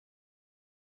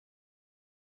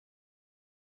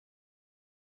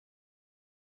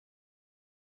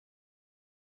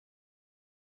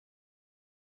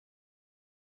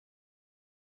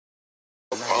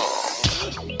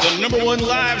number one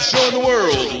live show in the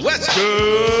world, West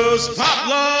Coast Pop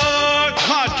Log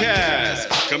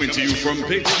Podcast. Coming to you from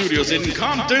Pig Studios in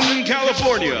Compton,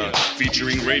 California.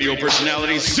 Featuring radio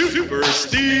personality Super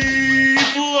Steve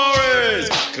Flores,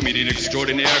 comedian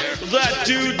extraordinaire, that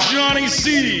dude Johnny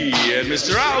C, and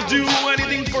Mr. I'll Do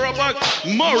Anything for a Buck,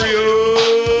 Mario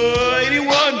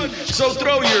 81. So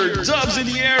throw your dubs in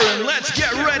the air and let's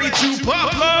get ready to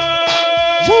pop love!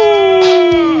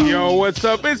 Woo! Yo, what's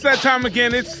up? It's that time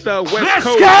again. It's the West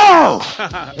Coast.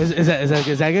 Let's go!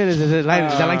 Is that good? Is that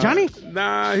like Johnny?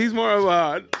 Nah, he's more of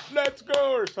a let's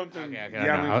go or something. Okay,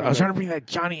 I was trying to bring that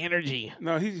Johnny energy.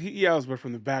 No, he yells, but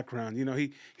from the background. You know,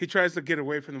 he tries to get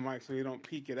away from the mic so you don't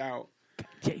peek it out.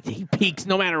 He peaks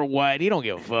no matter what. He don't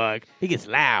give a fuck. He gets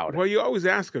loud. Well, you always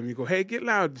ask him. You go, hey, get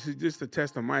loud, just to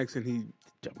test the mics, and he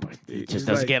just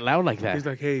doesn't get loud like that. He's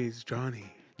like, hey, it's Johnny.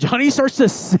 Johnny starts to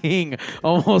sing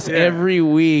almost every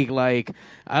week. Like,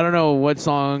 I don't know what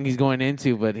song he's going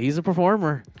into, but he's a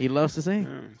performer. He loves to sing.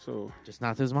 Yeah, so just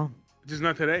not to his mom. Just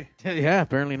not today. Yeah,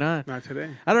 apparently not. Not today.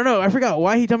 I don't know. I forgot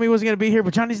why he told me he wasn't going to be here,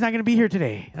 but Johnny's not going to be here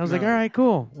today. I was like, all right,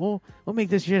 cool. We'll make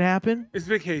this shit happen. It's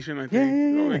vacation, I think.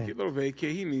 Yeah. Little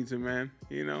vacay. He needs it, man.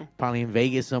 You know? Probably in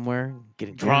Vegas somewhere,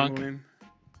 getting drunk.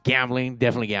 Gambling,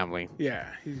 definitely gambling. Yeah,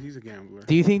 he's a gambler.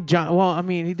 Do you think John? Well, I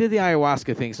mean, he did the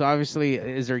ayahuasca thing, so obviously,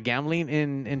 is there gambling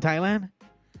in Thailand?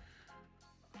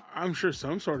 I'm sure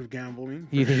some sort of gambling.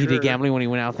 You think he did gambling when he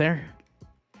went out there?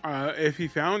 If he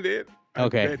found it, I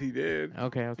bet he did.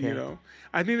 Okay. You know,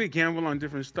 I think they gamble on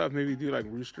different stuff. Maybe do like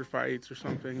rooster fights or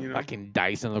something. You know, fucking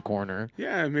dice in the corner.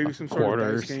 Yeah, maybe some sort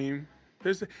of dice game.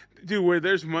 Where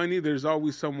there's money, there's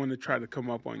always someone to try to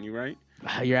come up on you, right?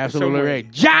 You're absolutely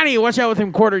right. Johnny, watch out with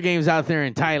them quarter games out there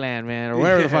in Thailand, man, or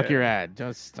wherever the fuck you're at.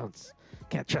 Just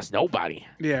can't trust nobody.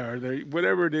 Yeah, or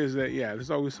whatever it is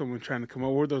there's always someone trying to come up.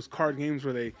 Or those card games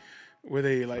where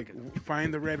they like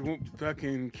find the red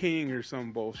fucking king or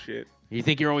some bullshit. You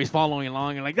think you're always following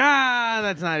along and like,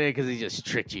 that's not it because he just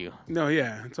tricked you. No,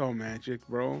 yeah, it's all magic,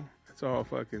 bro. It's all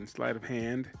fucking sleight of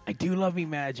hand. I do love me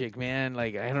magic, man.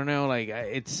 Like, I don't know, like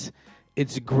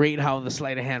it's great how the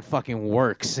sleight of hand fucking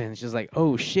works, and it's just like,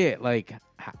 oh shit, like,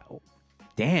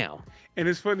 damn. And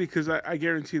it's funny because I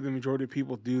guarantee the majority of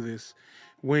people do this.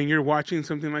 When you're watching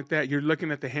something like that, you're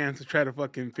looking at the hands to try to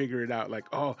fucking figure it out. Like,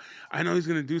 oh, I know he's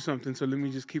gonna do something, so let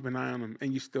me just keep an eye on him,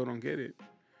 and you still don't get it.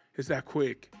 It's that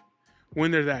quick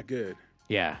when they're that good.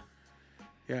 Yeah.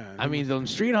 Yeah. I mean, them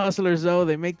street hustlers though,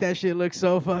 they make that shit look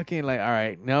so fucking like, all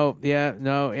right,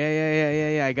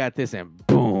 yeah, I got this, and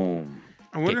boom.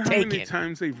 I wonder how many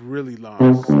times they've really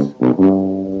lost.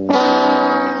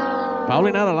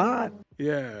 Probably not a lot.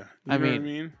 Yeah. I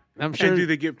mean? I'm sure. And do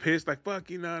they get pissed like, fuck,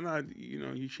 you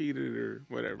cheated or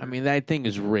whatever? I mean, that thing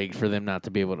is rigged for them not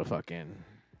to be able to for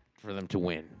them to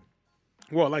win.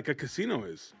 Well, like a casino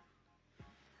is.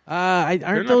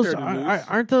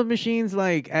 Aren't the machines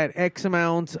like at X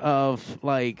amount of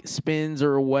like spins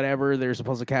or whatever they're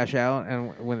supposed to cash out,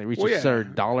 and when they reach a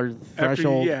certain dollar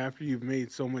threshold? After you've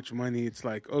made so much money, it's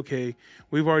like, okay,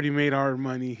 we've already made our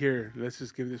money here. Let's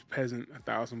just give this peasant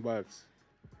 $1,000.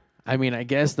 I mean, I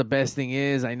guess the best thing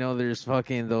is I know there's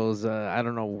fucking those I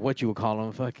don't know what you would call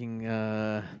them, fucking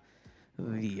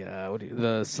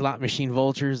the slot machine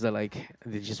vultures that like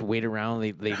they just wait around.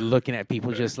 They looking at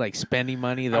people just like spending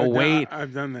money. They'll wait.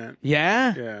 I've done that.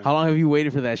 Yeah? Yeah. How long have you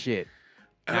waited for that shit?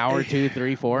 An hour, 2,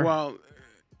 3, 4? Well,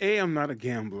 I'm not a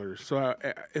gambler, so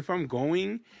if I'm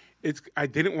going, I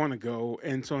didn't want to go,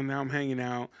 and so now I'm hanging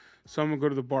out. So I'm gonna go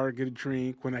to the bar, get a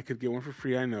drink when I could get one for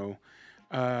free. I know.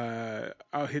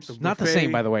 I'll hit the buffet. Not the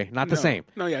same, by the way. Not the same.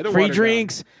 No, yeah. Free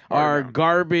drinks are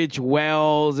garbage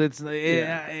wells. It's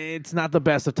not the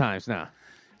best of times now.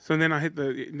 So then I'll hit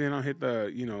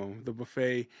the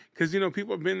buffet because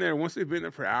people have been there once they've been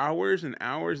there for hours and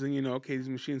hours. Then okay, these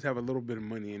machines have a little bit of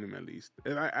money in them at least.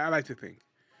 And I like to think.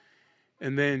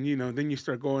 And then then you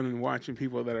start going and watching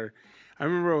people that are. I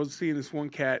remember I was seeing this one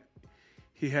cat.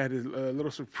 He had his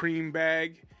little Supreme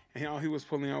bag. And all he was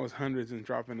pulling out was hundreds and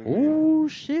dropping them. Oh,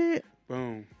 shit.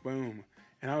 Boom, boom.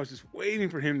 And I was just waiting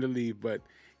for him to leave, but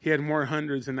he had more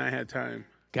hundreds than I had time.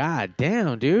 God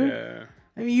damn, dude. Yeah.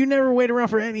 I mean, you never wait around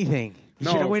for anything. You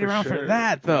should have waited around for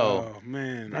that, though. Oh,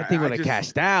 man. That thing would have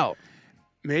cashed out.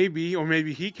 Maybe, or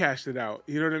maybe he cashed it out.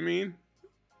 You know what I mean?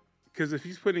 Because if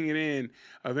he's putting it in,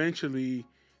 eventually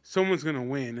someone's going to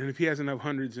win. And if he has enough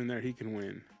hundreds in there, he can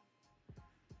win.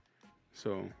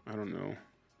 So, I don't know.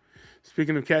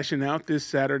 Speaking of cashing out, this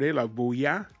Saturday, La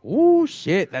Booyah. Ooh,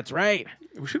 shit, that's right.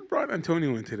 We should have brought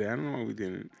Antonio in today. I don't know why we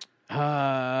didn't.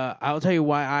 I'll tell you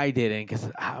why I didn't, because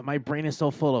my brain is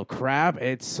so full of crap.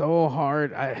 It's so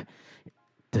hard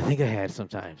to think ahead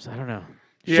sometimes. I don't know.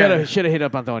 Should have hit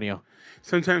up Antonio.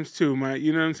 Sometimes too,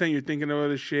 you know what I'm saying? You're thinking of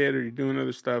other shit or you're doing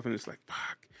other stuff, and it's like,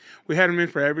 fuck. We had him in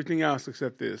for everything else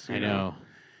except this. I know.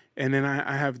 And then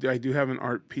I do have an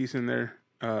art piece in there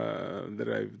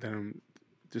that I'm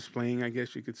displaying, I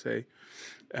guess you could say.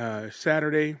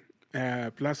 Saturday,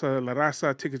 Plaza de la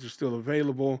Raza. Tickets are still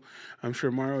available. I'm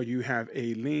sure, Mario, you have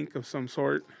a link of some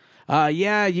sort.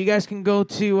 Yeah, you guys can go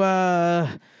to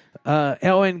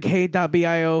lnk.bio/TIX.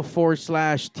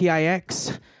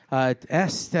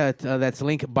 That's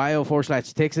link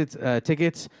bio/tickets.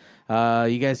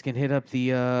 You guys can hit up the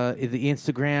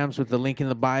Instagrams with the link in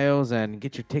the bios and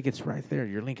get your tickets right there.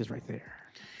 Your link is right there.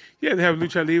 Yeah, they have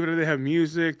Lucha Libre. They have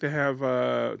music. They have.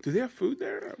 Do they have food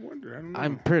there? I wonder. I don't know.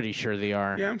 I'm pretty sure they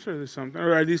are. Yeah, I'm sure there's something,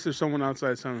 or at least there's someone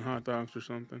outside selling hot dogs or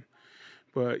something.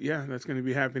 But yeah, that's going to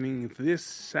be happening this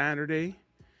Saturday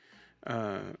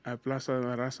at Plaza de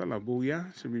la Raza, La Bulla.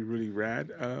 Should be really rad.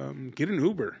 Get an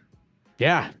Uber.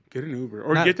 Yeah. Get an Uber.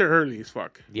 Or get there early as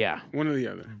fuck. Yeah. One or the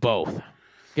other. Both.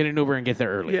 Get an Uber and get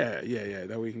there early. Yeah.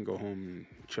 That way you can go home and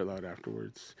chill out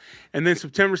afterwards. And then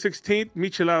September 16th,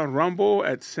 Michelada Rumble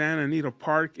at Santa Anita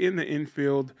Park in the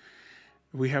infield.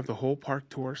 We have the whole park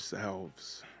to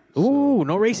ourselves. Ooh,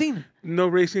 no racing? No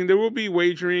racing. There will be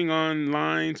wagering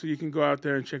online, so you can go out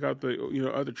there and check out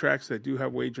the other tracks that do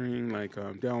have wagering, like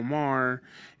Del Mar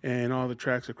and all the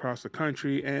tracks across the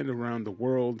country and around the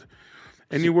world.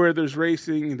 Anywhere there's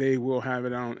racing, they will have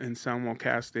it out, and someone will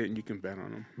cast it, and you can bet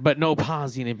on them. But no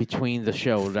pausing in between the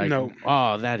show. No.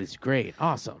 Oh, that is great.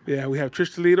 Awesome. Yeah, we have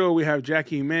Trish Toledo, we have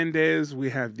Jackie Mendez, we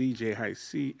have DJ High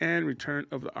C, and return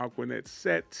of the Aquanet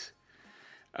set.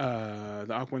 The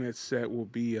Aquanet set will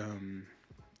be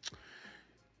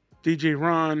DJ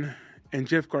Ron and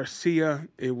Jeff Garcia.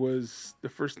 It's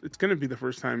going to be the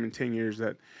first time in 10 years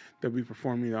that they'll be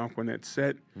performing the Aquanet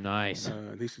set. Nice.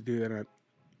 They used to do that at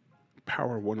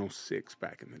Power 106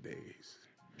 back in the days.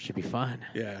 Should be fun.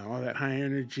 Yeah, all that high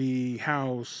energy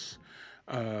house,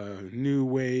 new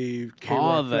wave,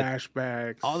 K-Rock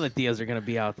flashbacks. All the deals are going to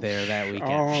be out there that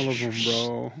weekend. All of them,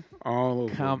 bro. All of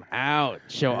them. Come out.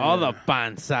 Show all the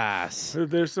panzas.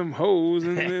 There's some hoes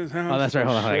in this house. Oh, that's right.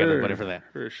 Hold on. I got to for that.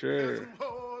 For sure.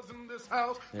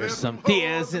 There's some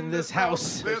tias in this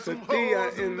house. There's some tia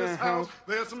in the house.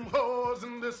 There's some hoes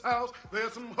in this house.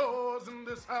 There's some hoes in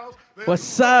this house.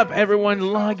 What's up, everyone?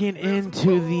 Logging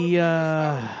into the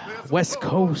West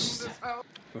Coast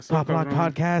Pop Lock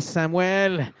Podcast.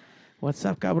 Samuel. What's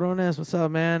up, cabrones? What's up,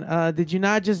 man? Did you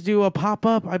not just do a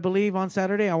pop-up, I believe, on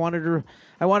Saturday? I wanted to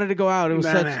go out. It was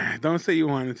Don't say you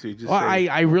wanted to. Just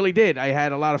I really did. I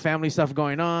had a lot of family stuff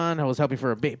going on. I was helping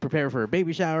prepare for a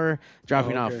baby shower,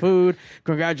 dropping off food.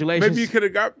 Congratulations. Maybe you could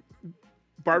have got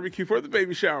barbecue for the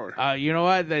baby shower. You know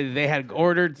what? They had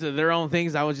ordered their own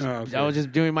things. I was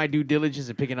just doing my due diligence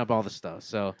and picking up all the stuff.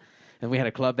 So, and we had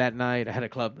a club that night. I had a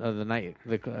club the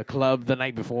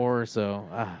night before. So.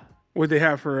 What they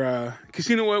have for, because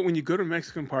you know what? When you go to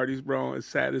Mexican parties, bro, as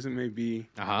sad as it may be,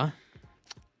 at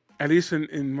least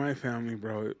in my family,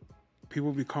 bro,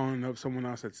 people be calling up someone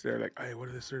else that's there, like, hey, what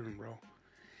are they serving, bro?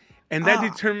 And that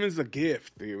determines the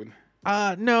gift, dude.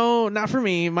 No, not for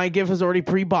me. My gift is already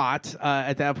pre-bought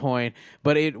at that point,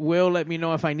 but it will let me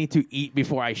know if I need to eat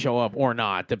before I show up or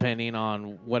not, depending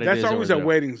on what it is. That's always at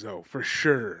weddings, though, for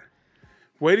sure.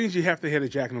 Weddings, you have to hit a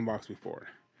Jack in the Box before.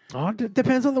 Oh, it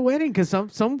depends on the wedding, because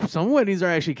some weddings are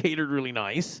actually catered really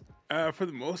nice. For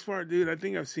the most part, dude, I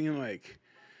think I've seen like,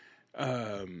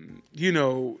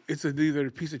 it's either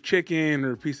a piece of chicken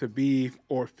or a piece of beef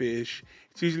or fish.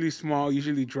 It's usually small,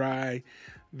 usually dry.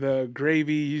 The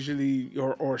gravy usually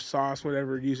or sauce,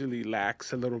 whatever, usually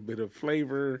lacks a little bit of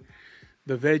flavor.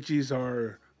 The veggies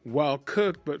are well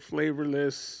cooked but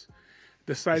flavorless.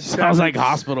 The side sounds like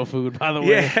hospital food, by the way.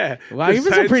 Yeah. Wow, you've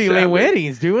been some pretty late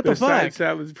weddings, dude. What the fuck? The side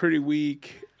salad's pretty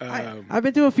weak. I've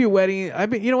been to a few weddings.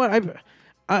 You know what?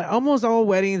 Almost all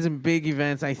weddings and big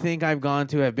events I think I've gone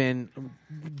to have been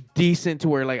decent to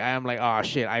where like I'm like, oh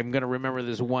shit, I'm gonna remember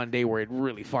this one day where it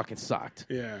really fucking sucked.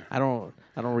 Yeah. I don't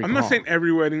recall. I'm not saying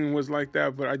every wedding was like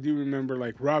that, but I do remember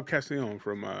like Rob Castellon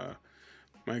from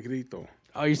Magrito.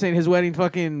 Oh, you're saying his wedding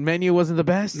fucking menu wasn't the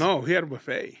best? No, he had a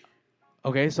buffet.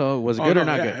 Okay, so was it good or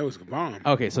not good? It was a bomb.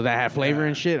 Okay, so that had flavor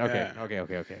and shit? Okay, yeah.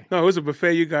 Okay. No, it was a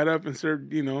buffet. You got up and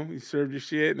served, you served your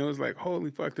shit, and it was like, holy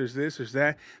fuck, there's this, there's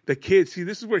that. The kids, see,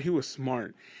 this is where he was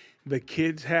smart. The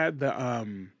kids had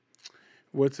the,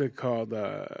 what's it called?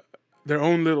 Their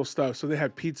own little stuff. So they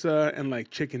had pizza and like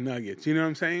chicken nuggets. You know what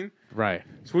I'm saying? Right.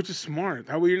 So, which is smart.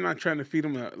 That way you're not trying to feed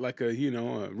them a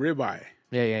ribeye.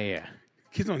 Yeah.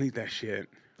 Kids don't eat that shit.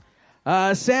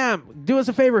 Sam, do us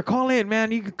a favor. Call in,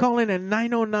 man. You can call in at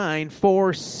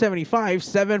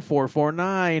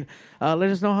 909-475-7449. Let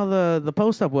us know how the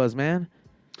post-up was, man.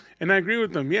 And I agree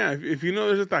with them. Yeah, if you know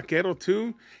there's a taquero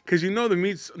too, because you know the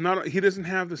meat's not. He doesn't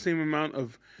have the same amount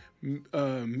of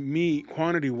meat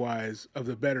quantity-wise of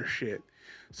the better shit.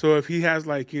 So if he has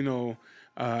like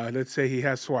let's say he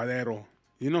has suadero,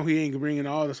 he ain't bringing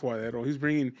all the suadero. He's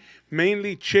bringing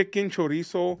mainly chicken,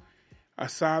 chorizo,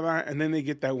 asada, and then they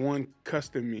get that one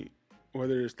custom meat,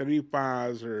 whether it's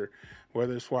tripas or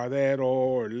whether it's suadero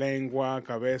or lengua,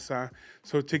 cabeza.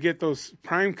 So to get those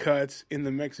prime cuts in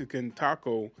the Mexican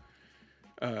taco,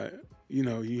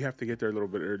 you have to get there a little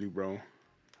bit early, bro.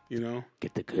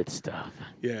 Get the good stuff.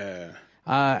 Yeah.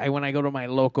 When I go to my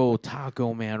local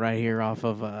taco, man, right here off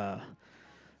of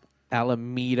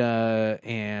Alameda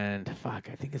and I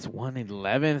think it's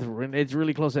 111th. It's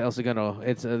really close to El Segundo.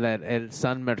 It's that El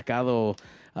San Mercado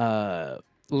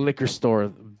liquor store,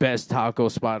 best taco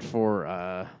spot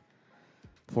for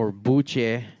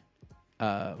buche,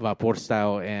 vapor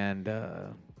style, and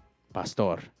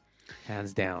pastor,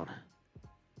 hands down.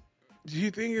 Do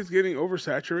you think it's getting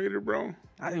oversaturated, bro?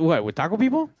 What, with taco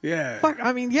people? Yeah. Fuck,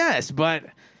 I mean, yes, but...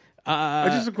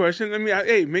 just a question. I mean,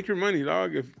 hey, make your money,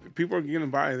 dog. If people are going to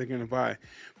buy, they're going to buy.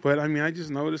 But, I mean, I just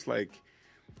noticed, like,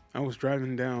 I was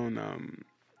driving down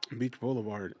Beach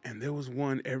Boulevard, and there was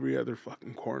one every other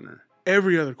fucking corner.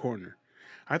 Every other corner.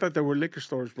 I thought there were liquor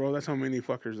stores, bro. That's how many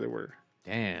fuckers there were.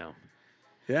 Damn.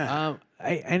 Yeah.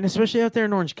 And especially out there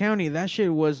in Orange County, that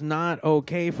shit was not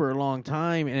okay for a long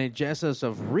time, and it just as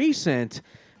of recent,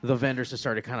 the vendors have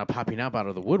started kind of popping up out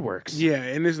of the woodworks. Yeah,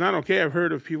 and it's not okay. I've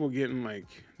heard of people getting, like,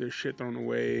 their shit thrown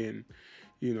away and,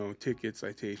 ticket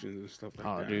citations and stuff like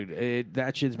that. Oh, dude,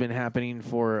 that shit's been happening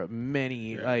for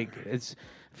many,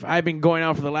 I've been going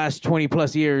out for the last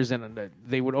 20-plus years, and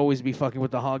they would always be fucking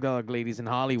with the hot dog ladies in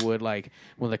Hollywood. Like,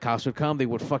 when the cops would come, they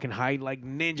would fucking hide like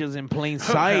ninjas in plain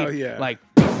sight. Hell yeah. Like,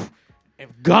 poof,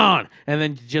 gone. And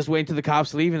then just wait until the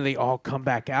cops leave, and they all come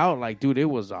back out. Like, dude, it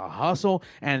was a hustle,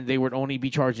 and they would only be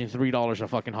charging $3 a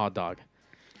fucking hot dog.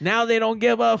 Now they don't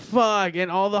give a fuck,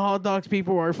 and all the hot dogs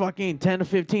people are fucking 10 to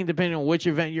 15, depending on which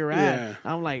event you're at. Yeah.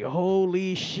 I'm like,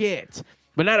 holy shit.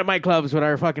 But not at my clubs with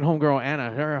our fucking homegirl,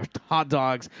 Anna. Her hot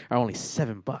dogs are only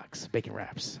 $7, bacon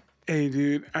wraps. Hey,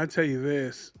 dude, I'll tell you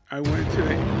this. I went to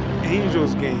the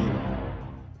Angels game.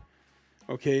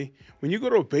 Okay? When you go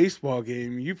to a baseball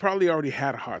game, you probably already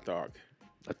had a hot dog.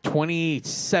 A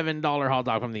 $27 hot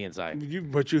dog from the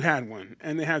inside. But you had one.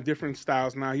 And they have different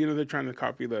styles now. They're trying to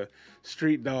copy the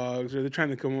street dogs, or they're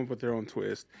trying to come up with their own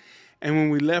twist. And when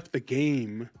we left the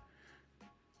game,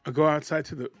 I go outside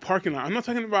to the parking lot. I'm not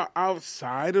talking about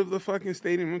outside of the fucking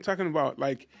stadium. I'm talking about,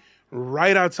 like,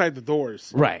 right outside the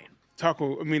doors. Right.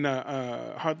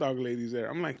 Hot dog ladies there.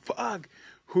 I'm like, fuck,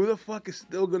 who the fuck is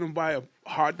still going to buy a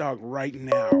hot dog right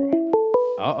now?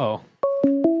 Uh-oh.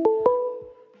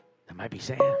 That might be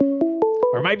Sam.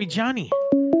 Or it might be Johnny.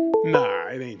 Nah,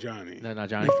 it ain't Johnny. No, not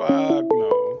Johnny. Fuck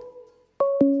no.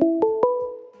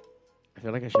 I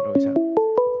feel like I should always have...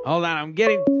 Hold on, I'm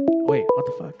getting... Wait, what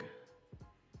the fuck?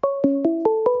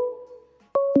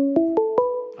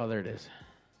 Oh, there it is.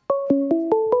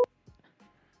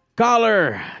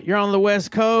 Caller, you're on the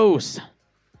West Coast.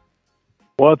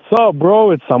 What's up, bro?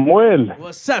 It's Samuel.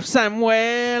 What's up,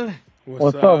 Samuel?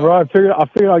 What's up, bro? I figured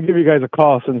I'll give you guys a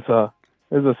call since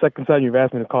this is the second time you've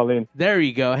asked me to call in. There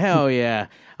you go. Hell yeah.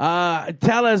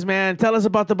 Tell us, man. Tell us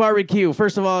about the barbecue.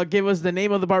 First of all, give us the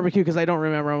name of the barbecue because I don't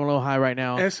remember. I'm a little high right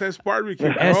now. SS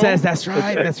Barbecue, bro. SS, that's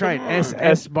right. That's right.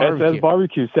 SS Barbecue. SS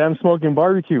Barbecue. Sam Smoking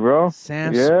Barbecue, bro.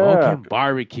 Sam Smoking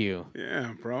Barbecue.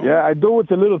 Yeah, bro. Yeah, I do it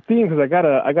with a little theme because I got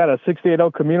a 68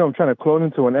 El Camino. I'm trying to clone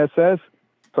into an SS.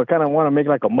 So I kind of want to make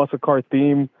like a muscle car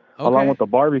theme along with the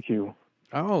barbecue.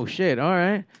 Oh, shit. All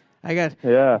right.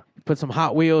 Yeah. Put some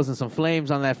Hot Wheels and some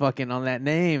flames on that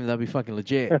name. That'll be fucking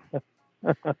legit.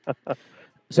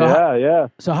 So yeah.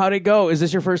 So how'd it go? Is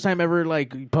this your first time ever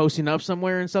like posting up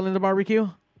somewhere and selling the barbecue?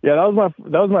 Yeah, that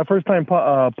was my first time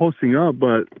posting up,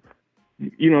 but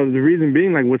the reason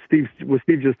being like what Steve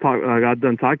just got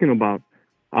done talking about.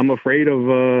 I'm afraid of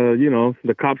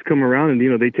the cops come around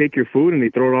and they take your food and they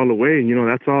throw it all away, and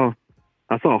that's all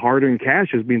hard-earned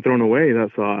cash is being thrown away.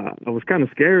 That's I was kind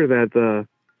of scared that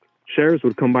sheriffs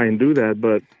would come by and do that,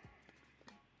 but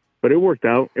it worked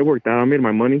out. I made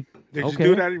my money. Did you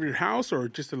do it out of your house or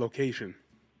just a location?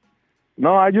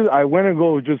 No, I went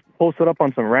and just post it up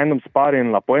on some random spot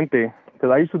in La Puente because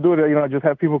I used to do it. Just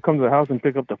have people come to the house and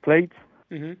pick up the plates.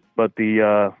 Mm-hmm. But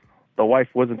the wife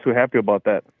wasn't too happy about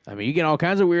that. I mean, you get all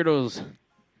kinds of weirdos.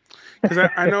 Because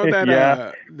I know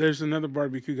that there's another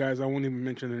barbecue guys. I won't even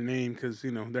mention their name because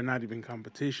they're not even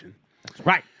competition. That's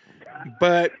right.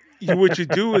 But what you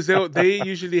do is they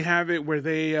usually have it where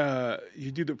they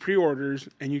you do the pre-orders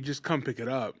and you just come pick it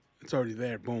up. It's already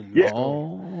there. Boom. Yeah. Let's go.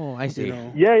 Oh, I see. You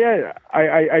know? Yeah.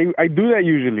 I do that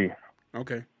usually.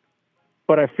 Okay.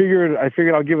 But I figured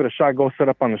I'll give it a shot, go set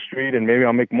up on the street, and maybe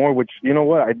I'll make more, which, you know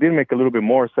what? I did make a little bit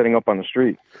more setting up on the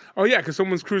street. Oh, yeah, because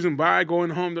someone's cruising by, going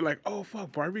home. They're like, oh,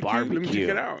 fuck, barbecue. Let me check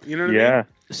it out. You know what I mean?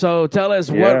 So tell us,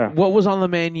 what was on the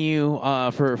menu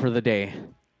for the day?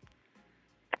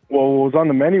 Well, what was on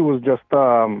the menu was just,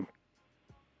 I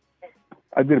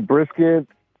did brisket,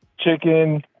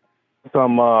 chicken,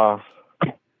 some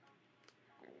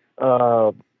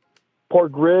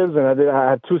pork ribs, and I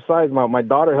had two sides. My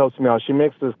daughter helps me out. She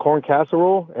makes this corn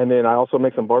casserole, and then I also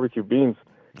make some barbecue beans.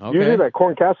 Okay. Usually that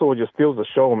corn casserole just steals the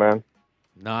show, man.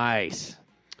 Nice.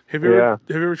 Have you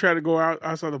ever tried to go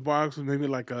outside the box with maybe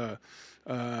like a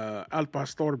al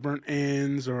pastor burnt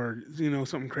ends or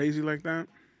something crazy like that?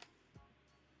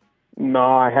 No,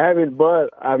 I haven't, but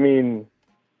I mean,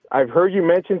 I've heard you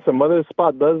mention some other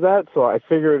spot does that, so I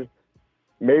figured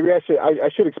maybe I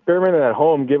should experiment it at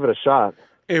home, give it a shot.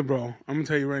 Hey, bro, I'm gonna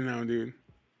tell you right now, dude.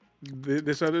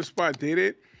 This other spot did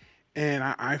it, and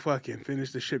I fucking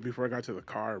finished the shit before I got to the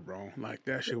car, bro. Like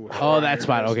that shit was. Oh, that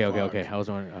spot. Okay. I was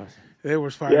wondering. It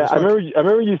was fire. Yeah, I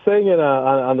remember you saying it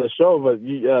on the show, but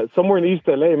somewhere in East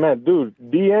LA, man, dude,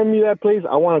 DM me that place.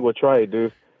 I want to go try it,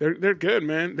 dude. They're good,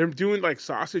 man. They're doing like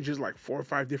sausages like 4 or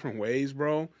 5 different ways,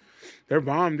 bro. They're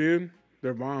bomb, dude.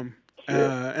 They're bomb.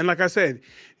 And like I said,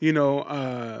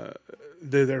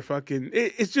 they're fucking.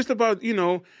 It's just about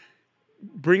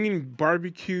bringing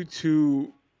barbecue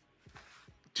to.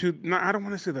 I don't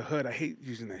want to say the hood. I hate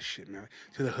using that shit, man.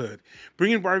 To the hood,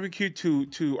 bringing barbecue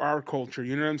to our culture.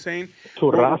 You know what I'm saying?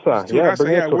 To raza,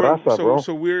 bring it to raza, bro.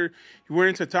 So we're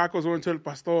into tacos, we're into el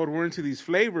pastor, we're into these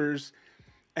flavors.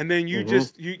 And then you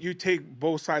just you take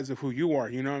both sides of who you are,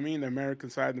 you know what I mean? The American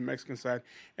side, the Mexican side,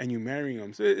 and you marry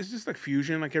them. So it's just like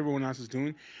fusion, like everyone else is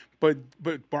doing, but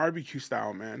barbecue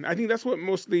style, man. I think that's what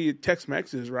mostly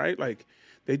Tex-Mex is, right? Like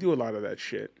they do a lot of that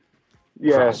shit.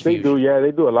 Yeah, they do. Yeah,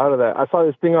 they do a lot of that. I saw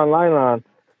this thing online on.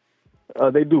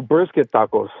 They do brisket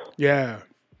tacos. Yeah.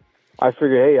 I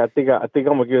figured, hey, I think I'm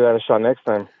gonna give that a shot next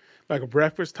time. Like a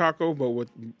breakfast taco, but with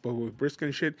brisket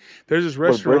and shit. There's this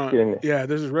restaurant. Yeah,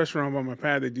 there's this restaurant by my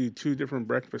pad. They do 2 different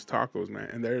breakfast tacos, man,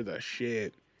 and they're the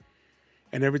shit.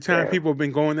 And every time people have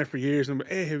been going there for years, and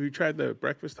hey, have you tried the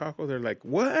breakfast taco? They're like,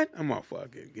 what? I'm gonna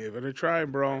fucking give it a try,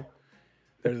 bro.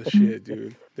 They're the shit,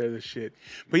 dude. They're the shit.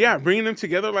 But yeah, bringing them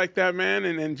together like that, man,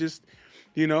 and then just,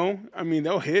 I mean,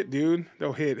 they'll hit, dude.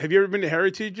 They'll hit. Have you ever been to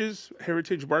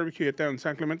Heritage Barbecue at down in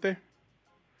San Clemente?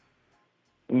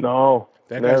 No,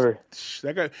 never.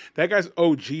 That guy's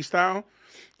OG style.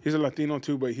 He's a Latino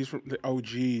too, but he's from the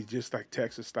OG, just like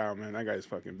Texas style, man. That guy's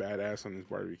fucking badass on his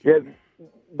barbecue. Yeah,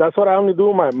 that's what I only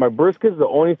do. My brisket's the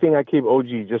only thing I keep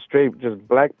OG, just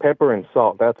black pepper and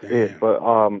salt. That's it. But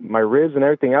my ribs and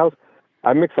everything else,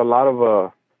 I mix a lot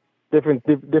of different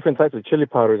types of chili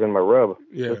powders in my rub.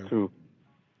 Yeah. Just to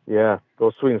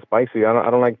go sweet and spicy.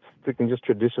 I don't like sticking just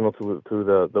traditional to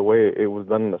the way it was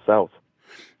done in the South.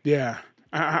 Yeah.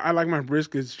 I like my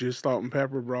briskets just salt and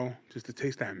pepper, bro, just to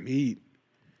taste that meat.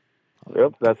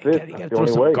 Yep, that's it. You gotta throw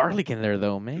some garlic in there,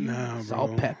 though, man. Nah,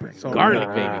 salt, pepper, salt, garlic,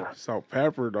 baby. Salt,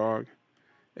 pepper, dog.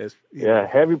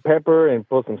 Heavy pepper and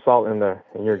put some salt in there,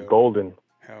 and you're golden.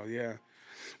 Hell yeah.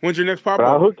 When's your next pop-up?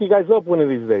 I'll hook you guys up one of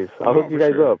these days. I'll hook you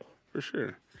guys up. For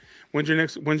sure. When's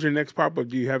your next pop-up?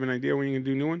 Do you have an idea when you're going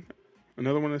to do a new one?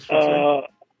 Another one that's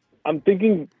I'm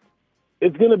thinking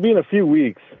it's going to be in a few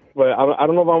weeks, but I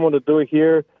don't know if I'm going to do it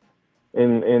here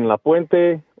in La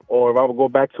Puente or if I will go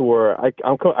back to where I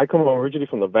come originally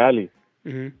from the Valley,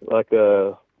 like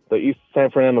the East San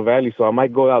Fernando Valley, so I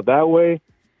might go out that way.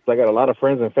 So I got a lot of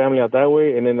friends and family out that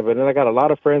way, and then I got a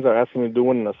lot of friends that are asking me to do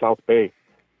one in the South Bay.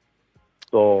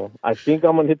 So I think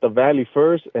I'm going to hit the Valley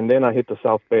first, and then I hit the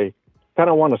South Bay. Kind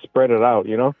of want to spread it out,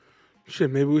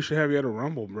 Shit, maybe we should have you at a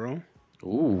Rumble, bro.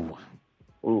 Ooh.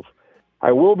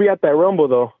 I will be at that Rumble,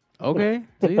 though. Okay.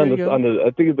 So there you go.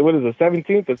 I think, what is it,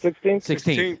 17th or 16th?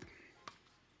 16th.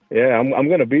 Yeah, I'm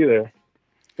going to be there.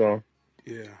 So.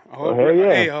 Yeah.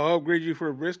 I'll upgrade you for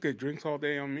a brisket. Drinks all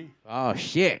day on me. Oh,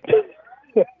 shit.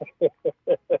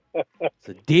 It's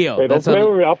a deal. Hey, don't play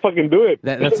with me. I'll fucking do it.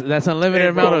 That's unlimited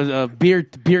amount of beer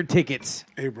tickets.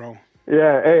 Hey, bro.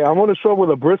 Yeah. Hey, I'm gonna show up with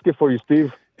a brisket for you,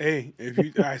 Steve. Hey,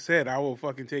 I said I will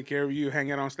fucking take care of you.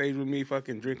 Hang out on stage with me.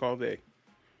 Fucking drink all day.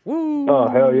 Woo! Oh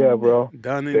hell yeah, bro.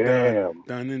 Done and done.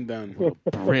 Done and done.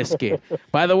 Brisket.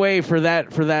 By the way, for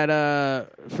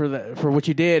what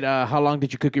you did, how long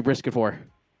did you cook your brisket for?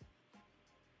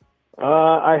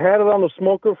 I had it on the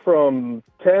smoker from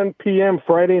 10 p.m.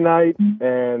 Friday night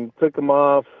and took them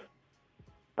off.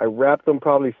 I wrapped them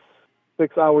probably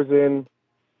 6 hours in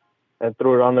and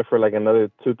threw it on there for like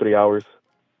another 2-3 hours.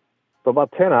 So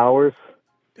about 10 hours.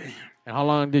 And how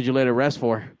long did you let it rest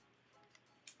for?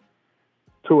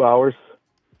 2 hours.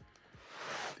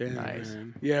 Damn, Nice.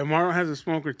 man. Yeah, Mario has a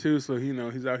smoker too, so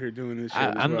he's out here doing this shit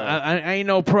as well. I ain't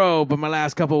no pro, but my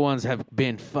last couple ones have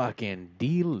been fucking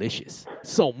delicious.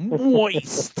 So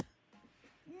moist.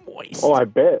 Moist. Oh, I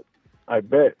bet.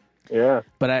 Yeah.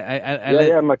 But I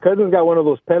Yeah. My cousin's got one of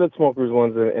those pellet smokers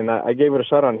ones, and I gave it a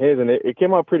shot on his, and it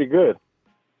came out pretty good.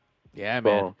 Yeah, So,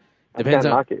 man. I can't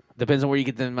knock it. Depends on where you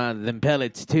get them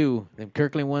pellets too. Them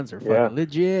Kirkland ones are fucking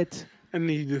legit. And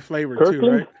the flavor Kirkland? too,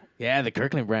 right? Yeah, the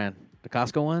Kirkland brand, the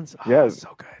Costco ones. Oh, Yeah.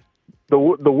 so good. The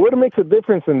wood makes a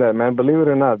difference in that, man. Believe it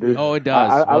or not, dude. Oh, it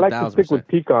does. I like to stick with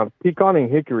pecan and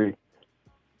hickory.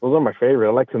 Those are my favorite.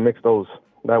 I like to mix those,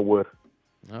 that wood.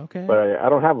 Okay. But I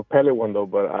don't have a pellet one though.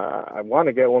 But I want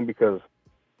to get one because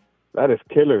that is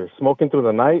killer. Smoking through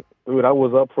the night, dude. I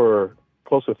was up for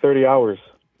close to 30 hours.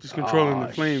 Just controlling the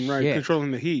flame, right? shit. Controlling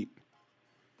the heat.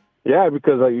 Yeah,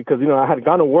 because I had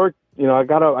gone to work. I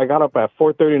got up at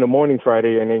 4:30 in the morning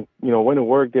Friday, and then went to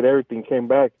work, did everything, came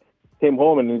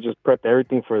home, and then just prepped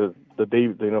everything for the day,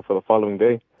 for the following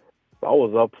day. So I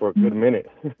was up for a good minute.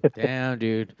 Damn,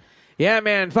 dude. Yeah,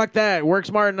 man. Fuck that. Work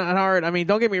smart, not hard. I mean,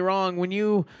 don't get me wrong. When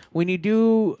you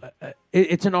do,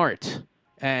 it's an art.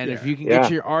 And if you can get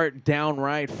your art down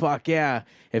right, fuck yeah.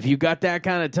 If you got that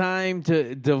kind of time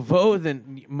to devote,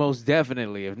 then most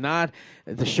definitely. If not,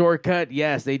 the shortcut,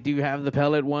 yes, they do have the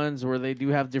pellet ones where they do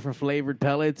have different flavored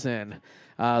pellets. And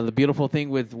the beautiful thing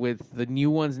with the new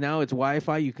ones now, it's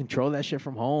Wi-Fi. You control that shit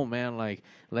from home, man. Like,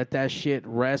 let that shit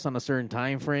rest on a certain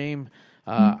time frame.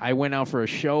 I went out for a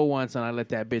show once, and I let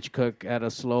that bitch cook at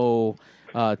a slow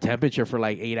temperature for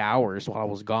like 8 hours while I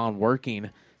was gone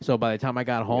working. So by the time I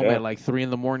got home at like 3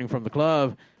 a.m. from the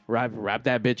club, wrap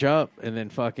that bitch up and then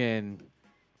fucking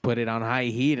put it on high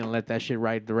heat and let that shit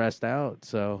ride the rest out.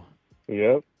 So,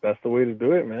 Yep, that's the way to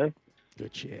do it, man.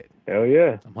 good shit. Hell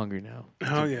yeah. I'm hungry now.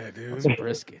 Hell yeah, dude. Some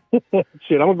brisket. Shit,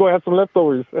 I'm gonna go have some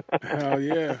leftovers. Hell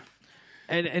yeah.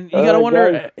 And you gotta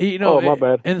wonder, guys. Oh, my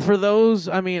bad. And for those,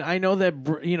 I mean, I know that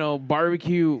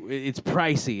barbecue, it's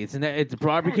pricey. It's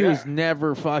barbecue is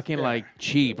never fucking like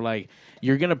cheap. Like,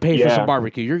 you're gonna pay for some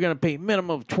barbecue. You're gonna pay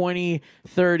minimum of $20,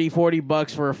 $30,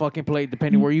 $40 for a fucking plate,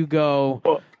 depending where you go.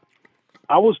 Well,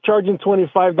 I was charging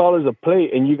 $25 a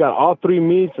plate, and you got all 3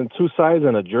 meats and 2 sides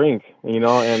and a drink. And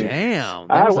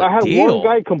Damn, I had one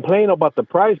guy complain about the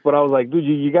price, but I was like, dude,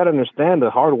 you got to understand the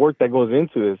hard work that goes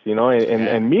into this,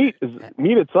 and meat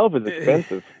itself is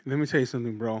expensive. Let me tell you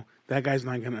something, bro. That guy's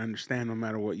not gonna understand no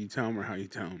matter what you tell him or how you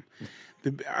tell him.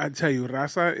 I tell you,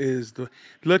 Raza is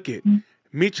look at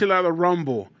Michelada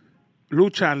Rumble,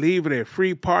 Lucha Libre,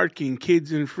 free parking,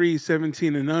 kids in free,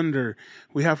 17 and under.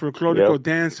 We have Folklorico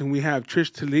Dancing. We have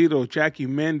Trish Toledo, Jackie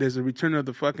Mendez, the return of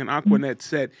the fucking Aquanet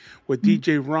set with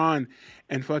DJ Ron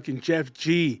and fucking Jeff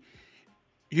G.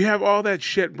 You have all that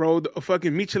shit, bro. The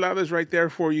fucking Micheladas right there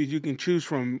for you. You can choose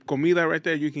from comida right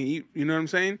there. You can eat, you know what I'm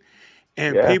saying?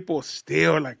 And people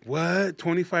still like, what?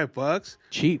 $25?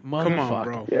 Cheap motherfucker. Come on,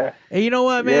 bro. Yeah. Hey, you know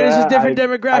what, man? This is different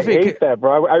demographic. I hate that,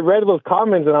 bro. I read those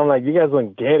comments, and I'm like, you guys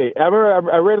don't get it. I remember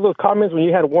I read those comments when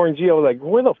you had Warren G. I was like,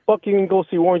 where the fuck you can go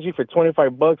see Warren G for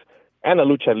 $25 and a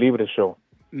Lucha Libre show?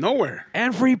 Nowhere.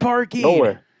 And free parking.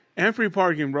 Nowhere. And free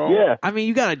parking, bro. Yeah. I mean,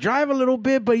 you got to drive a little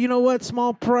bit, but you know what?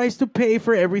 Small price to pay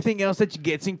for everything else that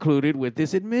gets included with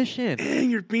this admission. And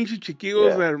your pinche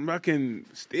chiquillos that fucking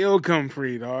still come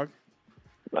free, dog.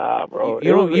 Nah, bro.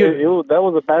 You that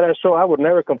was a badass show. I would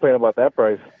never complain about that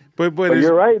price. But But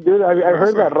you're right, dude. I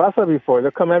heard that raza before.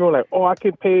 They'll come at me like, oh, I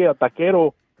can pay a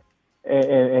taquero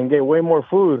and get way more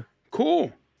food.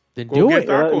 cool. Then Go do get it.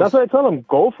 tacos. That's what I tell them.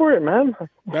 Go for it, man.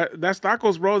 That's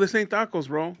tacos, bro. This ain't tacos,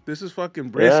 bro. This is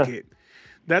fucking brisket.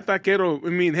 That taquero, I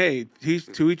mean, hey, he's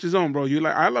to each his own, bro.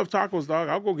 I love tacos, dog.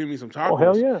 I'll go get me some tacos. Oh,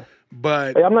 hell yeah.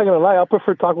 But Hey, I'm not going to lie. I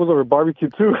prefer tacos over barbecue,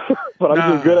 too. But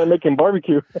I'm just good at making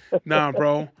barbecue. nah,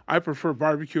 bro. I prefer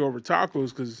barbecue over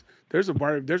tacos because there's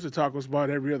a taco spot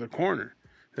every other corner.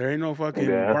 There ain't no fucking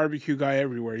barbecue guy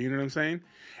everywhere. You know what I'm saying?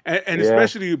 And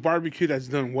especially barbecue that's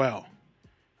done well.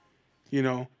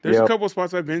 There's a couple of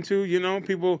spots I've been to.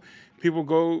 People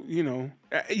go. You know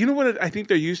what I think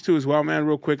they're used to as well, man.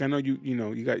 Real quick, I know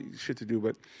you got shit to do,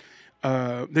 but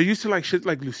they're used to like shit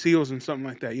like Lucille's and something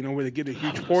like that. Where they get a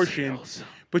huge portion.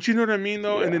 But you know what I mean,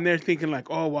 though. Yeah. And then they're thinking like,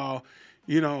 oh well,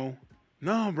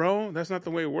 no, bro, that's not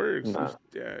the way it works. Nah.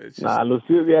 It's just, Nah,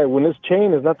 Lucille, when it's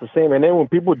chain, it's not the same. And then when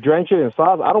people drench it in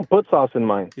sauce, I don't put sauce in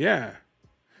mine. Yeah.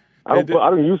 I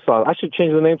don't use sauce. I should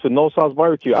change the name to No Sauce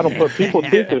Barbecue. I don't put people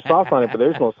think there's sauce on it, but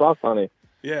there's no sauce on it.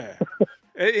 Yeah.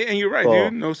 And you're right,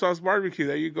 dude. No Sauce Barbecue.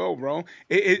 There you go, bro.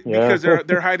 Because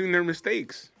they're hiding their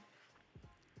mistakes.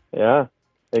 Yeah,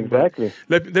 exactly.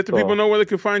 Let the people know where they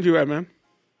can find you at, man.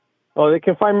 Oh, they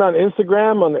can find me on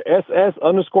Instagram on the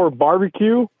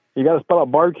SS_barbecue. You got to spell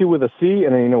out barbecue with a C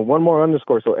and then, one more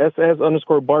underscore. So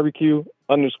SS_barbecue_.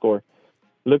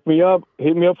 Look me up,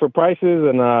 hit me up for prices,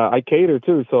 and I cater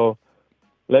too. So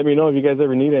let me know if you guys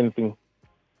ever need anything.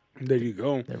 There you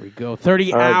go. There we go.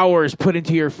 30 hours put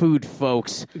into your food,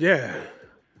 folks. Yeah.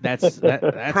 That's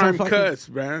prime cuts,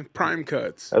 man. Prime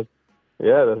cuts. That's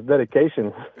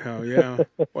dedication. Hell yeah.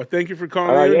 Well, thank you for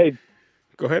calling in. Hey,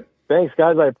 go ahead. Thanks,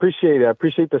 guys. I appreciate it. I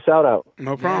appreciate the shout-out.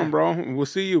 No problem, bro. We'll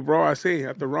see you, bro. I say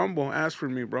at the Rumble, ask for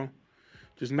me, bro.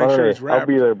 Just make sure it's wrapped. I'll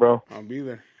be there, bro. I'll be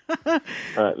there. All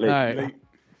right, late.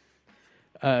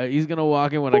 He's going to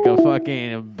walk in with like a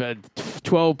fucking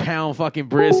 12-pound fucking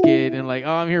brisket and like,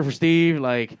 oh, I'm here for Steve.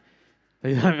 Like,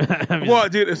 well,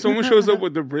 dude, if someone shows up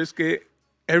with the brisket,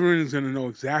 everyone's going to know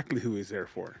exactly who he's there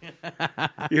for.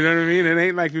 You know what I mean? It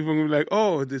ain't like people going to be like,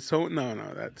 oh,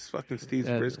 no, that's fucking Steve's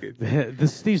brisket.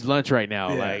 This is Steve's lunch right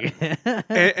now. Yeah. Like,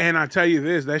 and I tell you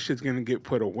this, that shit's going to get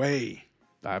put away.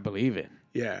 I believe it.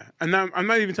 Yeah. And I'm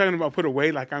not even talking about put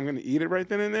away like I'm going to eat it right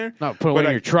then and there. No, put away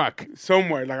in your truck.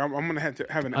 Somewhere. Like I'm going to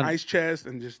have an ice chest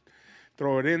and just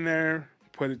throw it in there,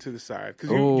 put it to the side. Because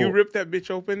you rip that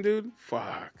bitch open, dude,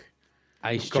 fuck.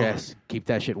 Ice chest. Keep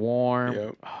that shit warm.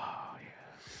 Yep. Oh, yeah.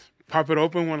 Pop it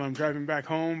open when I'm driving back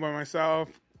home by myself,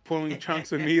 pulling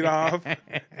chunks of meat off.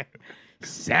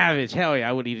 Savage. Hell yeah,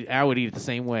 I would eat it the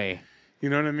same way. You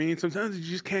know what I mean? Sometimes you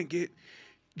just can't get...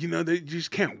 you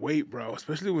just can't wait, bro.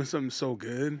 Especially when something's so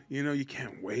good. You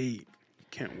can't wait. You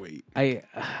can't wait.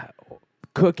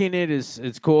 Cooking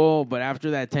it's cool, but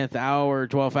after that 10th hour,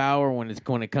 12th hour, when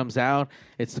it comes out,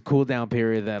 it's the cool down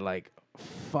period that like,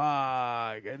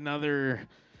 fuck,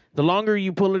 the longer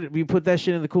you put that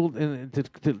shit in the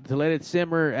to let it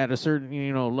simmer at a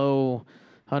certain low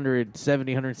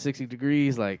 170, 160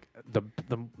 degrees, like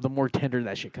the more tender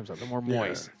that shit comes out, the more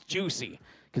moist, juicy.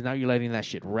 Because now you're letting that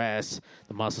shit rest.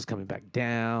 The muscle's coming back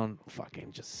down.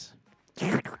 Fucking just...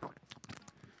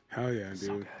 Hell yeah, dude.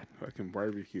 So good. Fucking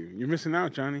barbecue. You're missing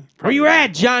out, Johnny. Where you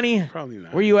at, Johnny? Probably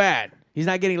not. Where you at? He's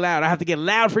not getting loud. I have to get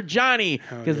loud for Johnny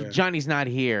because Johnny's not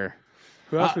here.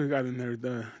 Who else we got in there?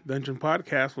 The Dungeon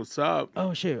Podcast. What's up?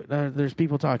 Oh, shit. There's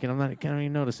people talking. I'm not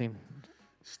even noticing.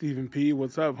 Stephen P.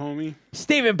 What's up, homie?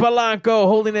 Steven Polanco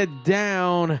holding it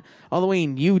down all the way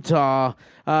in Utah.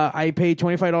 I paid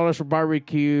 $25 for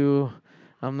barbecue.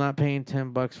 I'm not paying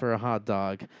 $10 for a hot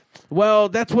dog. Well,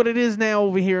 that's what it is now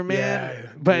over here, man.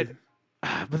 Yeah, but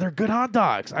they're good hot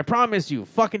dogs. I promise you.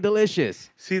 Fucking delicious.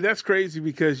 See, that's crazy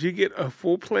because you get a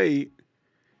full plate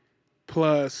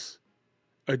plus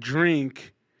a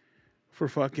drink for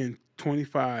fucking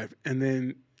 $25 and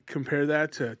then compare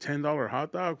that to a $10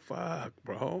 hot dog. Fuck,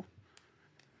 bro.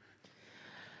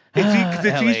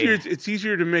 It's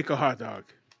easier to make a hot dog.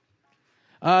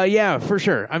 Yeah, for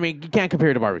sure. I mean, you can't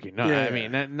compare it to barbecue. No, I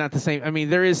mean, not the same. I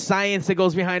mean, there is science that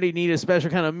goes behind it. You need a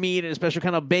special kind of meat and a special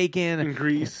kind of bacon. And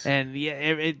grease. And yeah,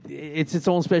 it's its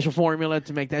own special formula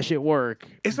to make that shit work.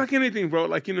 It's like anything, bro.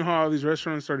 Like, you know how all these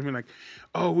restaurants started being like,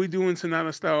 oh, we do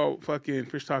Ensenada style fucking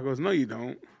fish tacos. No, you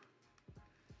don't.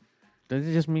 Does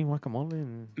it just mean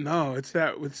guacamole? No, it's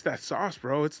that sauce,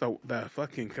 bro. It's the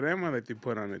fucking crema that they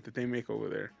put on it that they make over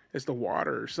there. It's the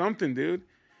water or something, dude.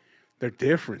 They're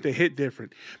different. They hit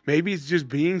different. Maybe it's just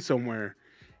being somewhere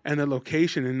and the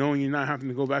location and knowing you're not having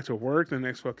to go back to work the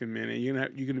next fucking minute. You're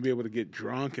going to be able to get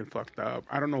drunk and fucked up.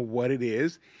 I don't know what it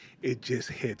is. It just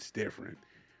hits different.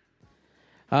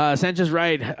 Sanchez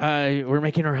right. We're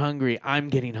making her hungry. I'm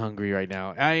getting hungry right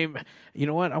now. You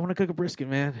know what? I want to cook a brisket,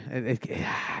 man.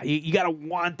 You gotta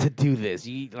want to do this.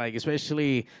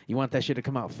 Especially you want that shit to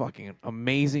come out fucking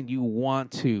amazing. You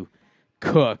want to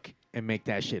cook and make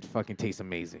that shit fucking taste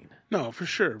amazing. No, for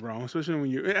sure, bro. Especially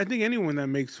when I think anyone that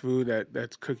makes food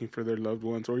that's cooking for their loved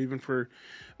ones or even for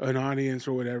an audience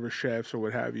or whatever, chefs or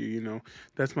what have you,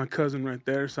 that's my cousin right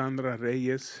there, Sandra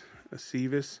Reyes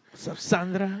Aceves. What's up,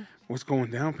 Sandra? What's going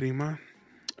down, prima?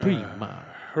 Prima.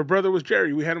 Her brother was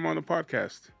Jerry. We had him on the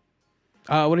podcast.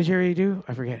 What did Jerry do?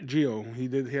 I forget. Gio. He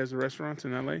has the restaurants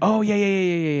in LA. Oh,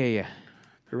 yeah.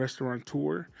 The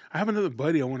restaurateur. I have another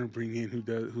buddy I want to bring in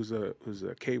who's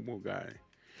a cable guy.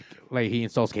 Like he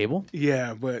installs cable?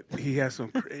 Yeah, but he has some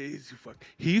crazy fuck.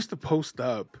 He used to post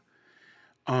up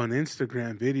on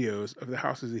Instagram videos of the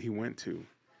houses that he went to.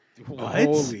 What?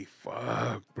 Holy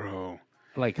fuck, bro.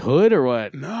 Like hood or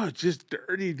what? No, just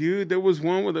dirty, dude. There was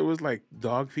one where there was like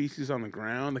dog feces on the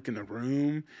ground, like in the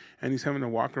room, and he's having to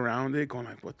walk around it, going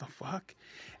like, "What the fuck?"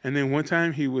 And then one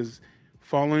time he was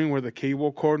following where the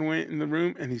cable cord went in the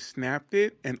room, and he snapped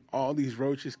it, and all these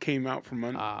roaches came out from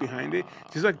behind it,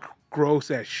 just like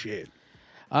gross ass shit.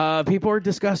 People are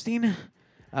disgusting.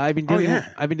 I've been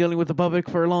dealing with the public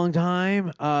for a long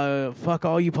time. Fuck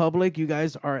all you public. You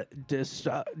guys are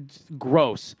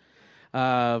gross.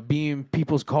 Being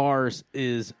people's cars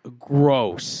is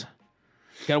gross.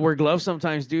 Gotta wear gloves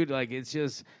sometimes, dude. Like it's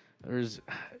just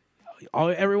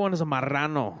everyone is a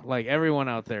marrano. Like everyone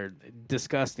out there,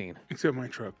 disgusting. Except my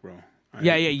truck, bro.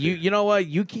 Yeah. You know what?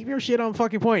 You keep your shit on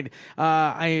fucking point.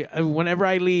 I whenever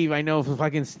I leave, I know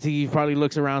fucking Steve probably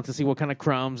looks around to see what kind of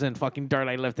crumbs and fucking dirt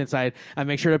I left inside. I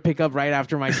make sure to pick up right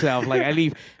after myself. Like I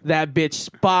leave that bitch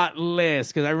spotless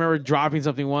because I remember dropping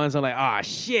something once. I'm like,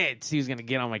 shit, Steve's gonna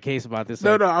get on my case about this.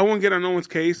 No, I won't get on no one's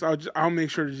case. I'll make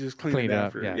sure to just clean it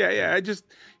after. Yeah. I just,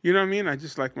 you know what I mean. I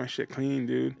just like my shit clean,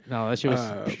 dude. No, that shit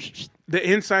was. The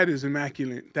inside is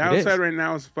immaculate. The outside right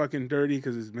now is fucking dirty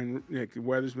because it's been the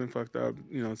weather's been fucked up,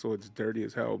 so it's dirty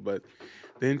as hell. But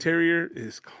the interior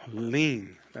is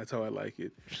clean. That's how I like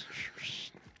it.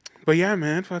 But yeah,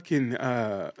 man, fucking.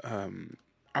 I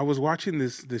was watching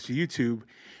this YouTube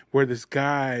where this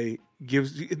guy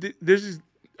gives. There's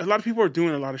a lot of people are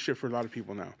doing a lot of shit for a lot of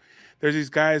people now. There's these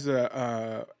guys,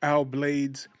 Al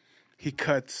Blades. He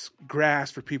cuts grass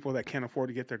for people that can't afford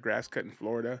to get their grass cut in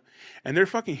Florida. And they're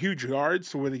fucking huge yards,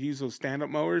 so where they use those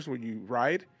stand-up mowers where you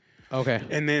ride. Okay.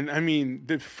 And then,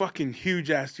 they're fucking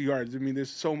huge-ass yards. There's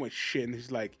so much shit. And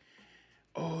he's like,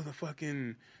 oh, the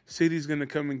fucking city's going to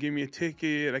come and give me a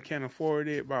ticket. I can't afford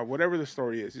it. But whatever the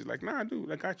story is. He's like, nah,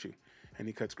 dude, I got you. And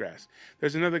he cuts grass.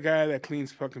 There's another guy that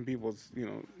cleans fucking people's,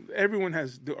 everyone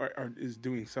is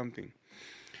doing something.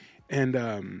 And,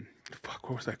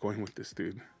 where was I going with this,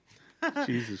 dude?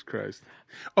 Jesus Christ.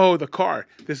 Oh, the car.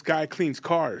 This guy cleans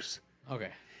cars.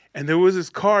 Okay. And there was this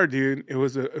car, dude. It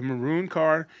was a maroon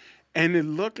car, and it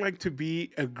looked like to be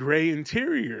a gray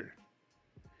interior.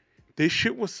 This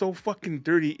shit was so fucking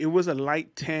dirty. It was a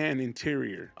light tan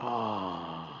interior.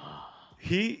 Oh.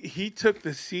 He took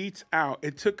the seats out.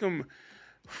 It took him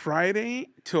Friday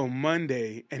till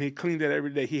Monday, and he cleaned it every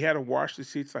day. He had to wash the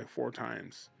seats like 4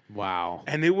 times. Wow.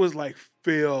 And it was like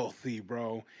filthy,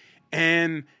 bro.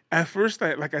 And at first,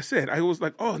 I was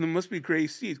like, oh, there must be gray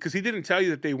seats. Because he didn't tell you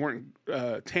that they weren't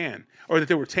tan or that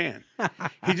they were tan.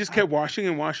 He just kept washing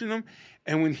them.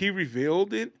 And when he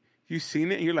revealed it, you seen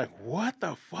it and you're like, what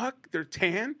the fuck? They're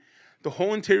tan? The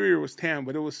whole interior was tan,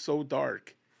 but it was so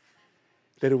dark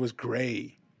that it was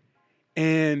gray.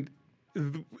 And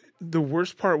the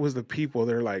worst part was the people.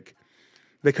 They're like,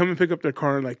 they come and pick up their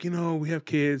car and like, we have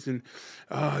kids and,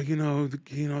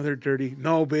 they're dirty.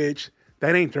 No, bitch.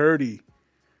 That ain't dirty.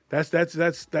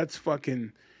 That's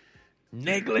fucking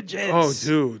negligence. Oh,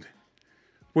 dude.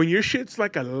 When your shit's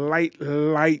like a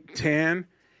light tan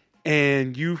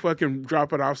and you fucking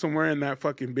drop it off somewhere and that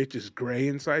fucking bitch is gray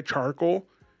inside, charcoal,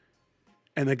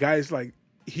 and the guy's like,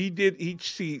 he did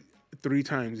each seat 3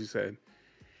 times, he said.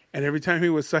 And every time he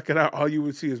would suck it out, all you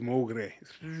would see is mogre.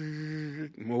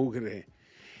 Mogre.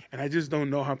 And I just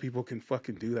don't know how people can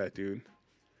fucking do that, dude.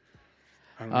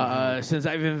 Since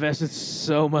I've invested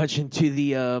so much into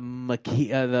the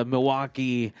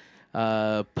Milwaukee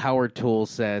power tool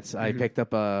sets, I picked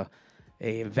up a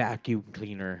vacuum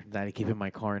cleaner that I keep in my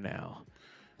car now.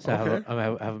 So okay. I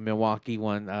have a Milwaukee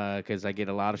one because I get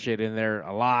a lot of shit in there,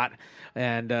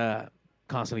 and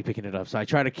constantly picking it up. So I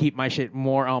try to keep my shit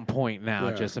more on point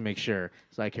now just to make sure.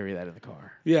 So I carry that in the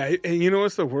car. Yeah, and you know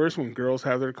what's the worst? When girls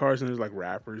have their cars and there's like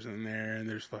wrappers in there and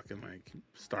there's fucking like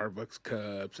Starbucks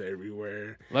cups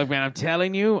everywhere. Look, man, I'm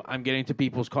telling you, I'm getting into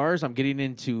people's cars. I'm getting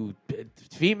into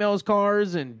females'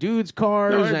 cars and dudes'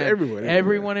 cars and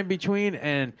everyone in between.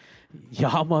 And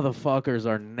y'all motherfuckers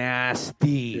are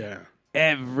nasty. Yeah.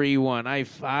 Everyone. I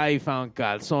found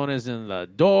calzones in the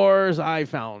doors. I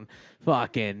found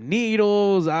fucking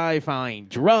needles. I find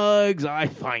drugs. I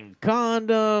find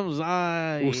condoms.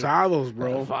 Usados,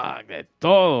 bro. Fuck that.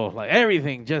 Todo. Like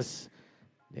everything. Just,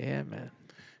 yeah, man.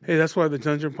 Hey, that's why the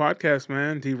Dungeon Podcast,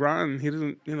 man. D-Ron, he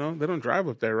doesn't, they don't drive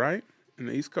up there, right? In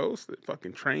the East Coast. The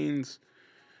fucking trains,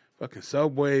 fucking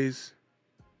subways.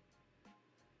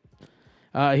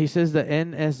 He says the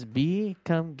NSB,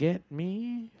 come get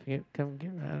me. Come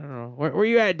get me. I don't know. Where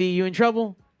you at, D? You in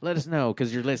trouble? Let us know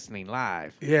because you're listening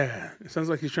live. Yeah. It sounds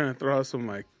like he's trying to throw out some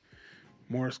like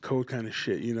Morse code kind of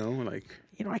shit, like.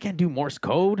 I can't do Morse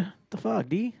code. What the fuck,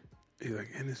 D? He's like,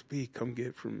 NSB, come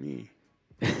get from me.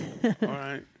 All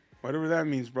right. Whatever that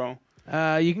means, bro.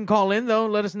 You can call in, though.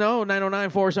 Let us know.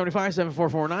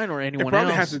 909-475-7449 or anyone It probably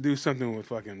else. has to do something with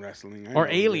fucking wrestling. I Or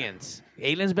know. aliens.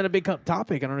 Aliens been a big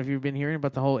topic. I don't know if you've been hearing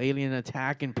about the whole alien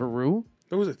attack in Peru.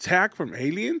 There was attack from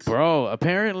aliens? Bro,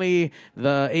 apparently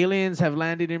the aliens have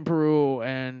landed in Peru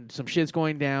and some shit's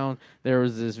going down. There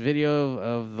was this video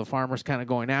of the farmers kind of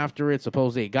going after it.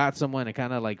 Supposedly it got someone and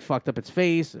kind of like fucked up its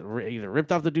face, either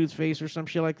ripped off the dude's face or some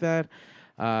shit like that.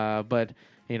 But,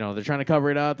 you know, they're trying to cover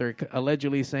it up. They're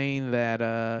allegedly saying that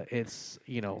it's,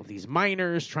 you know, these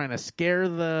miners trying to scare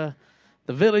the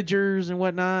villagers and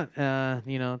whatnot.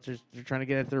 You know, they're trying to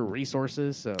get at their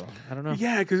resources. So, I don't know.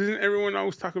 Yeah, because everyone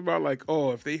always talk about, like,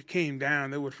 oh, if they came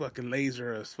down, they would fucking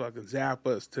laser us, fucking zap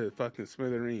us to fucking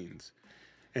smithereens.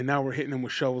 And now we're hitting them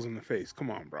with shovels in the face.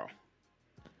 Come on, bro.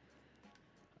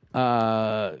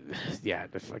 Yeah,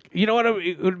 you know what?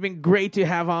 It would have been great to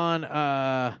have on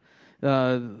our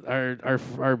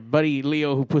buddy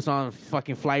Leo, who puts on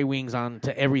fucking fly wings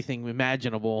onto everything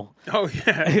imaginable. Oh,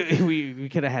 yeah. we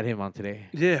could have had him on today.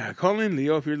 Yeah, call in,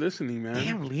 Leo, if you're listening, man.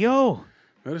 Damn, Leo.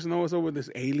 Let us know what's up with this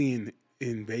alien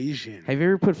invasion. Have you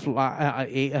ever put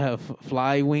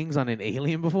fly wings on an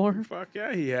alien before? Fuck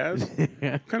yeah, he has.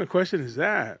 Yeah. What kind of question is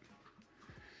that?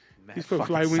 Man, He's put fucking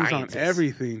fly wings scientists. on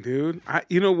everything, dude.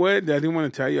 You know what? I didn't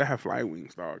want to tell you I have fly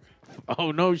wings, dog.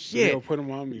 Oh, no shit. Leo, put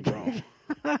them on me, bro.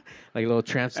 Like a little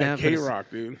tramp At stamp. K-Rock,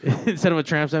 dude. Instead of a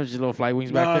tramp stamp, just little fly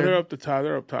wings back No, there. they're up the top.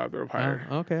 They're up top. They're up higher.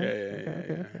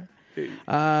 Okay.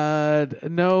 Yeah.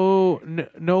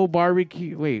 No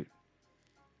barbecue. Wait,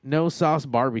 no sauce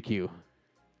barbecue.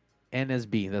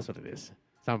 NSB. That's what it is.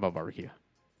 It's not about barbecue.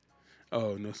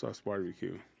 Oh, no sauce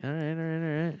barbecue. All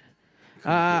right.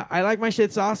 I like my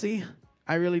shit saucy.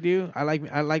 I really do. I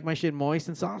like my shit moist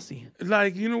and saucy.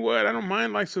 Like, you know what? I don't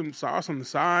mind like some sauce on the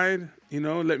side. You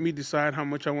know, let me decide how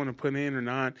much I want to put in or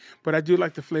not. But I do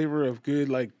like the flavor of good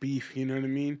like beef. You know what I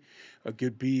mean? A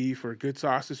good beef or a good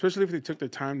sauce, especially if they took the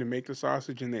time to make the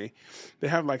sausage and they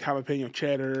have like jalapeno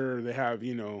cheddar or they have,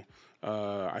 you know,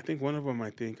 I think one of them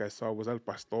I saw was al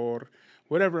pastor.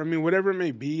 Whatever. I mean, whatever it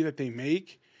may be that they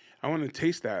make, I want to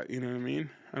taste that. You know what I mean?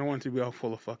 I don't want it to be all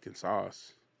full of fucking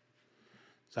sauce.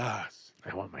 Sauce.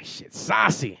 I want my shit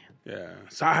saucy. Yeah.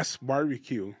 Sauce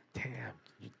barbecue. Damn.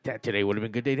 That today would have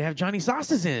been a good day to have Johnny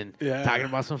Sauces in. Yeah. Talking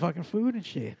about some fucking food and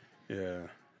shit. Yeah.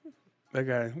 That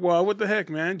guy. Well, what the heck,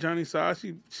 man? Johnny Sauce,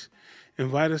 you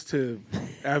invite us to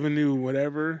Avenue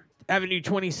whatever. Avenue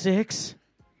 26.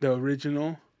 The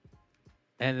original.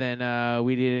 And then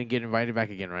we didn't get invited back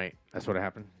again, right? That's what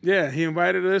happened. Yeah, he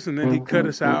invited us and then he cut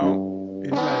us out.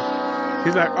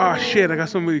 He's like, oh shit, I got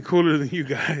somebody cooler than you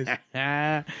guys.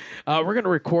 We're gonna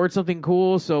record something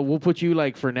cool, so we'll put you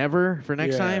like for next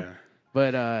time.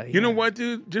 But you know what,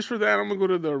 dude? Just for that, I'm gonna go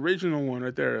to the original one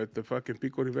right there at the fucking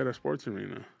Pico Rivera Sports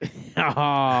Arena.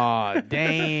 Oh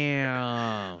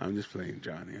damn! I'm just playing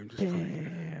Johnny. I'm just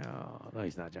playing. No,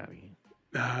 he's not Johnny.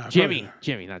 Jimmy,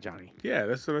 not Johnny. Yeah,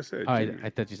 that's what I said. Oh,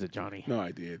 I thought you said Johnny. No,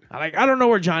 I did. I don't know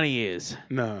where Johnny is.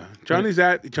 No, Johnny's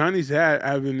at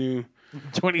Avenue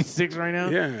 26 right now.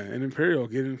 Yeah, an Imperial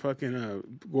getting fucking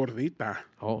gordita,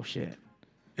 Oh shit.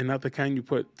 and not the kind you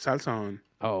put salsa on.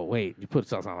 Oh wait, you put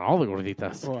sauce on all the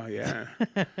gorditas. Oh yeah,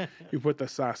 you put the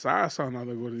sauce on all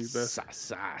the gorditas.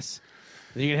 Sauce.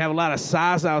 You're going to have a lot of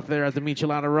sauce out there at the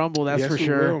Michelada Rumble, that's for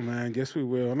sure. Yes, we will, man. Yes, we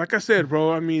will. And like I said,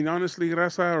 bro, I mean, honestly,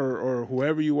 Raza, or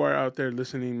whoever you are out there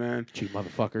listening, man. Cheap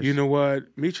motherfuckers. You know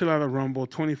what? Michelada Rumble,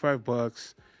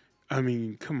 $25. I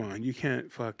mean, come on. You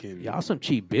can't fucking... Y'all some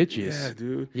cheap bitches. Yeah,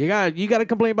 dude. You got to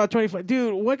complain about 25.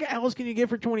 Dude, what else can you get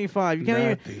for 25? You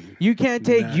can't Nothing. even, you can't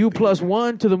take Nothing.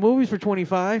 U+1 to the movies for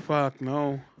 25. Fuck,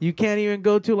 no. You can't even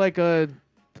go to like a...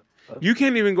 You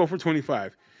can't even go for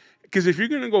 25. Because if you're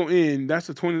going to go in, that's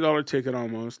a $20 ticket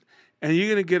almost. And you're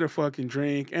going to get a fucking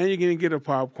drink. And you're going to get a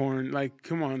popcorn. Like,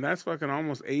 come on. That's fucking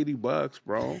almost $80,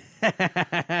 bro.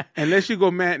 Unless you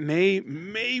go matinee,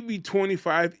 maybe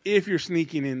 25 if you're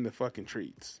sneaking in the fucking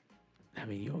treats. I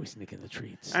mean, you always sneak in the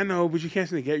treats. I know, but you can't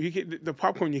sneak in. You get the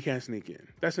popcorn you can't sneak in.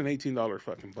 That's an $18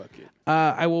 fucking bucket.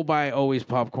 I will buy always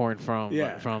popcorn from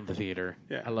the theater.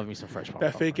 Yeah. I love me some fresh popcorn.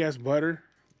 That fake-ass butter.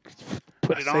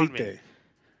 Put it on me. Aceite.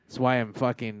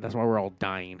 That's why we're all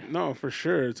dying. No, for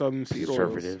sure. It's all them seed oils.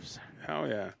 Conservatives. Hell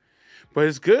yeah. But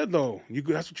it's good, though.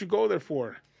 That's what you go there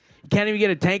for. You can't even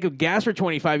get a tank of gas for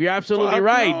 25. You're absolutely Fuck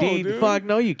right, no, dude. Fuck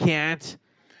no, you can't.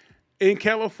 In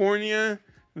California,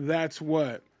 that's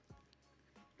what?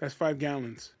 That's 5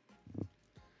 gallons.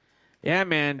 Yeah,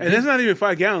 man. And that's not even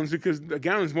 5 gallons because a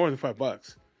gallon's more than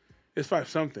 $5. It's 5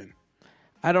 something.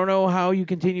 I don't know how you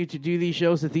continue to do these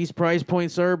shows at these price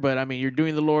points, sir, but I mean, you're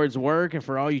doing the Lord's work, and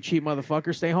for all you cheap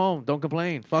motherfuckers, stay home. Don't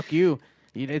complain. Fuck you.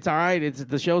 It's all right.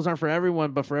 The shows aren't for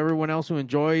everyone, but for everyone else who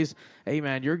enjoys, hey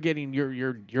man, you're getting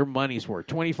your money's worth.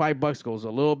 $25 goes a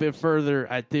little bit further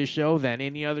at this show than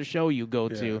any other show you go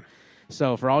to.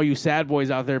 So for all you sad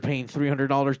boys out there paying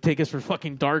 $300 tickets for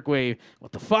fucking Darkwave,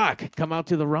 what the fuck? Come out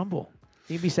to the Rumble.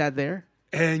 You'd be sad there.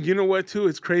 And you know what, too?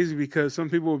 It's crazy because some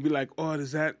people will be like, oh,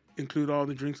 does that include all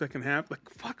the drinks I can have? Like,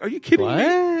 fuck, are you kidding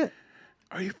me?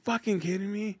 Are you fucking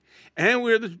kidding me? And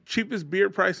we're the cheapest beer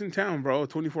price in town, bro. A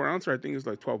 24-ouncer, I think, is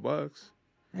like $12.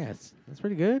 Yeah, that's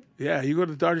pretty good. Yeah, you go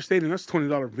to the Dodger Stadium, that's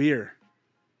 $20 beer.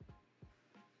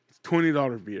 It's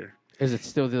 $20 beer. Is it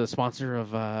still the sponsor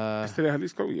of... Estrella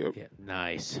Jalisco, yep. Yeah,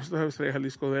 nice. We still have Estrella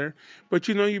Jalisco there. But,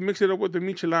 you know, you mix it up with the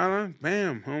michelada,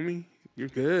 bam, homie. You're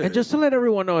good. And just to let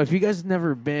everyone know, if you guys have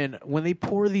never been, when they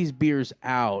pour these beers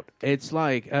out, it's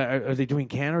like, are they doing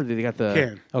can or do they got the...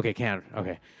 Can. Okay, can.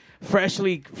 Okay.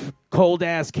 Freshly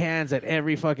cold-ass cans at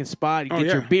every fucking spot. You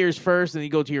get your beers first, and you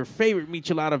go to your favorite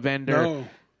michelada vendor. No.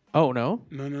 Oh, no?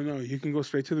 No. You can go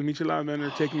straight to the michelada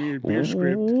vendor, taking your beer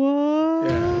script. What?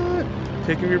 Yeah.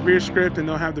 Taking your beer script, and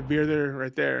they'll have the beer there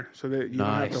right there so that you don't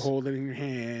have to Nice. hold it in your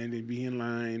hand and be in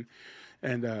line.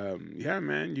 And, yeah,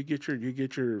 man, you get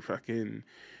your fucking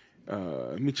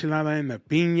michelada in the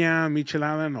piña,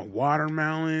 michelada in a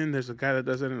watermelon. There's a guy that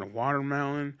does it in a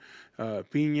watermelon.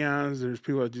 Piñas. There's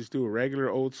people that just do a regular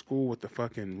old school with the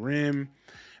fucking rim.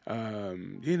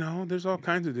 You know, there's all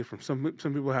kinds of different. Some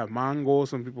people have mango.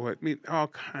 Some people have all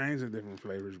kinds of different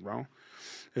flavors, bro.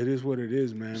 It is what it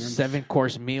is, man.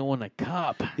 7-course meal in a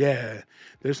cup. Yeah,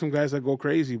 there's some guys that go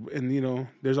crazy, and you know,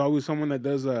 there's always someone that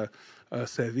does a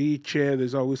ceviche.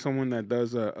 There's always someone that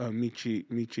does a michi.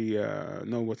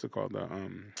 No, what's it called?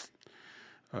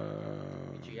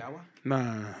 Chihuahua?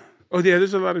 Nah. Oh yeah,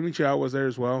 there's a lot of michiaguas there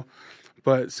as well,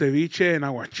 but ceviche and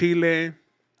aguachile,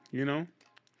 you know.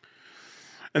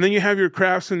 And then you have your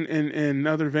crafts and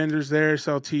other vendors there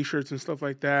sell T-shirts and stuff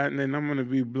like that. And then I'm going to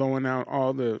be blowing out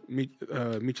all the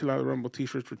Michelada Rumble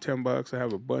T-shirts for $10. I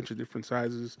have a bunch of different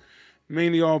sizes,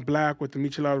 mainly all black with the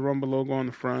Michelada Rumble logo on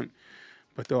the front.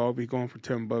 But they'll all be going for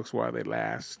 $10 while they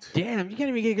last. Damn, you can't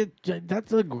even get good.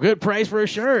 That's a good price for a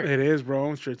shirt. It is,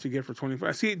 bro. Shirts you get for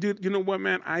 $25. See, dude, you know what,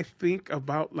 man? I think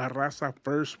about La Raza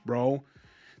first, bro.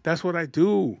 That's what I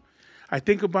do. I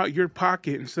think about your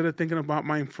pocket instead of thinking about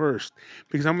mine first.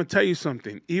 Because I'm going to tell you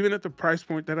something. Even at the price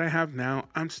point that I have now,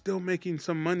 I'm still making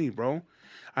some money, bro.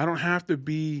 I don't have to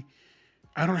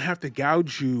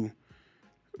gouge you.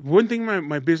 One thing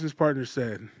my business partner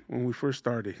said when we first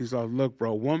started, he's like, look,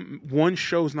 bro, one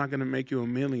show's not going to make you a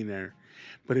millionaire.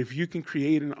 But if you can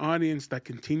create an audience that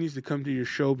continues to come to your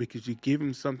show because you give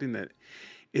them something that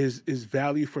is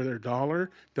value for their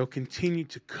dollar, they'll continue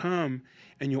to come,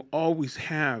 and you'll always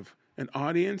have an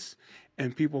audience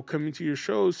and people coming to your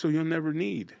shows, so you'll never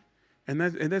need. And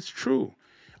that's true.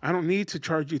 I don't need to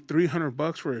charge you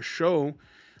 $300 for a show.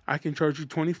 I can charge you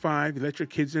 $25. You let your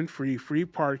kids in free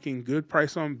parking, good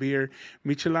price on beer,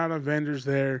 michelada vendors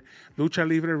there, lucha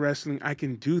libre wrestling. I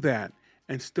can do that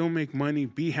and still make money,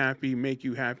 be happy, make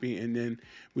you happy, and then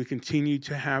we continue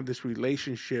to have this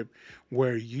relationship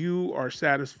where you are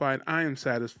satisfied, I am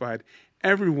satisfied,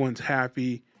 everyone's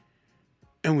happy,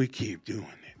 and we keep doing it.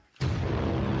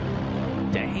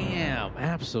 Damn,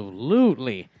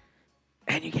 absolutely.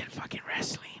 And you get fucking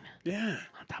wrestling. Yeah.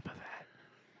 On top of that.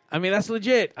 I mean, that's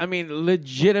legit. I mean,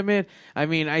 legitimate. I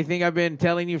mean, I think I've been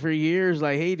telling you for years,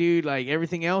 like, hey, dude, like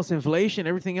everything else, inflation,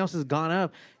 everything else has gone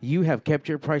up. You have kept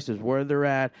your prices where they're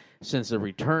at since the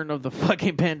return of the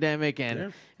fucking pandemic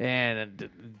and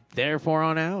therefore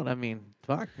on out. I mean,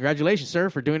 fuck. Congratulations, sir,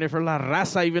 for doing it for La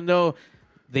Raza, even though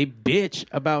they bitch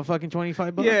about fucking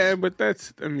 $25. Yeah, but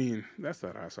that's La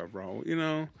Raza, bro. You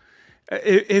know?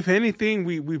 If anything,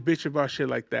 we bitch about shit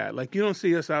like that. Like, you don't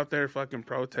see us out there fucking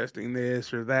protesting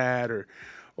this or that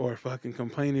or fucking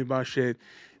complaining about shit.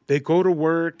 They go to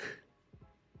work,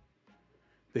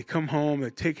 they come home, they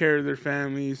take care of their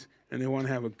families, and they want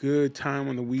to have a good time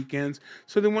on the weekends.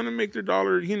 So they want to make their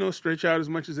dollar, you know, stretch out as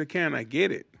much as they can. I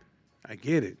get it.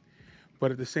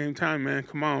 But at the same time, man,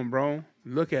 come on, bro.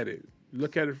 Look at it.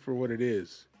 Look at it for what it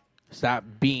is. Stop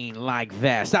being like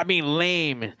that. Stop being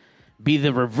lame. Be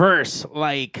the reverse,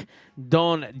 like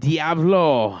Don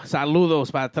Diablo.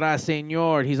 Saludos para atrás,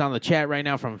 señor. He's on the chat right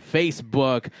now from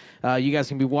Facebook. You guys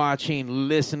can be watching,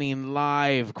 listening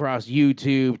live across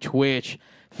YouTube, Twitch,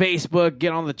 Facebook.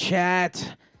 Get on the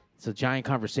chat. It's a giant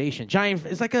conversation.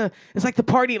 It's like the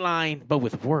party line, but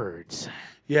with words.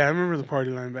 Yeah, I remember the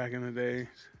party line back in the day.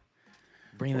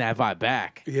 Bring that vibe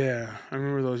back. Yeah, I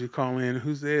remember those. You call in,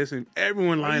 who's this? And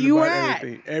everyone lied about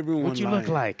everything. Everyone What you lied. look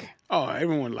like? Oh,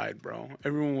 everyone lied, bro.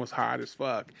 Everyone was hot as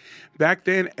fuck. Back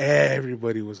then,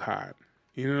 everybody was hot.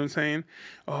 You know what I'm saying?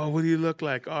 Oh, what do you look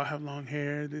like? Oh, I have long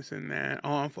hair, this and that.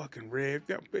 Oh, I'm fucking ripped.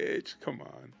 Yeah, bitch, come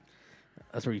on.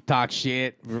 That's where you talk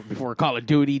shit before Call of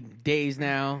Duty days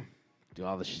now. Do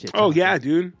all the shit. Oh, yeah,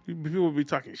 dude. People will be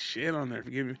talking shit on there.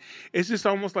 Forgive me. It's just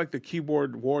almost like the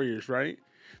keyboard warriors, right?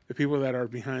 The people that are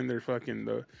behind their fucking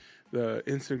the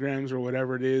Instagrams or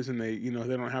whatever it is, and they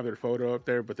they don't have their photo up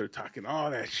there, but they're talking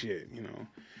all that shit.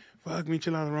 Fuck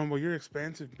Michelada Rumble, you're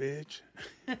expensive, bitch.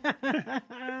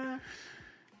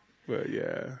 But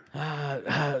yeah.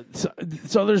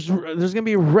 So there's gonna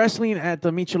be wrestling at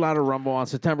the Michelada Rumble on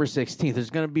September 16th. There's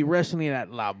gonna be wrestling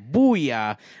at La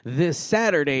Bulla this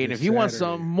Saturday, and if you want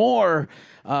some more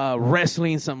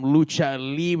wrestling, some lucha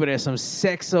libre, some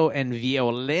sexo and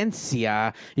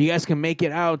violencia, you guys can make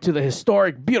it out to the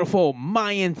historic, beautiful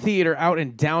Mayan Theater out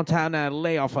in downtown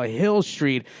LA off of Hill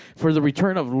Street for the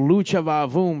return of Lucha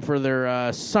Vavoom for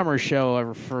their summer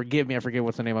show. Forgive me, I forget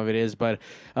what the name of it is, but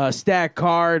stack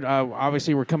card.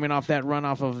 Obviously, we're coming off that run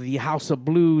off of the House of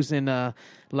Blues in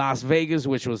Las Vegas,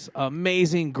 which was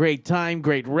amazing. Great time,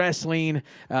 great wrestling.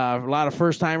 A lot of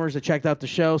first-timers that checked out the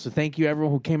show, so thank you,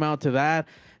 everyone who came out to that.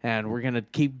 And we're going to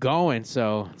keep going,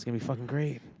 so it's going to be fucking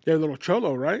great. Yeah, Little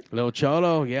Cholo, right? Little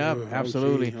Cholo, yeah,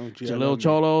 absolutely. Little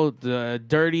Cholo, the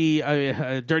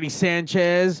Dirty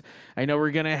Sanchez. I know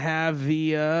we're going to have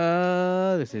the,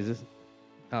 this.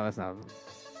 Oh, that's not.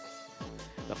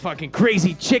 The fucking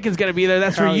Crazy Chicken's going to be there.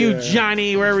 That's for you,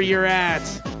 Johnny, wherever you're at.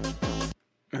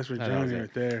 That's for Johnny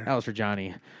right there. That was for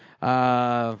Johnny.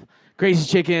 Crazy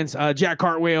Chickens, Jack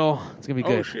Cartwheel. It's going to be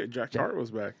good. Oh, shit. Jack Cartwheel's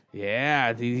back.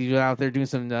 Yeah. He's out there doing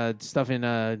some stuff in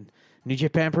New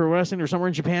Japan Pro Wrestling or somewhere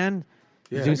in Japan.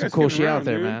 He's doing some cool shit out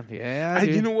there, man. Yeah,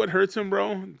 you know what hurts him,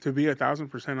 bro? To be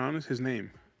 1,000% honest, his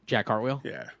name. Jack Cartwheel?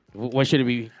 Yeah. What should it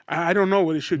be? I don't know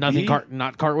what it should be.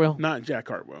 Not Cartwheel? Not Jack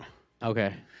Cartwheel.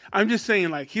 Okay. I'm just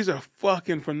saying, like, he's a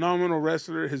fucking phenomenal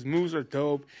wrestler. His moves are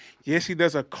dope. Yes, he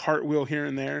does a cartwheel here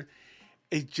and there.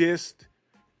 It just,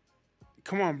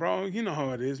 come on, bro. You know how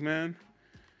it is, man.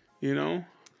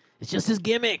 It's just his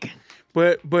gimmick.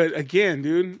 But again,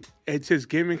 dude, it's his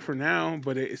gimmick for now.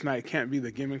 But it's not. It can't be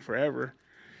the gimmick forever,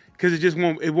 because it just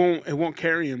won't. It won't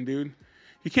carry him, dude.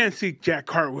 You can't see Jack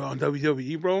Cartwheel on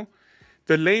WWE, bro.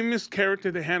 The lamest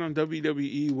character they had on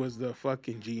WWE was the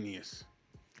fucking Genius.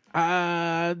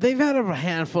 They've had a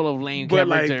handful of lame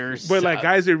characters. But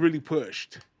guys they really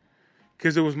pushed.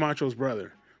 Because it was Macho's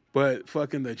brother. But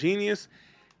fucking the Genius,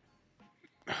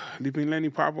 Leaping Lenny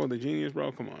Popo, the Genius,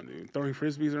 bro, come on, dude. Throwing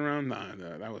Frisbees around? Nah,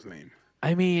 that was lame.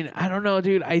 I mean, I don't know,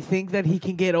 dude. I think that he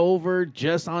can get over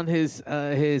just on his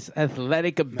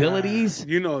athletic abilities.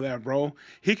 You know that, bro.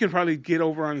 He can probably get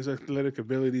over on his athletic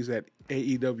abilities at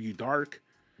AEW Dark.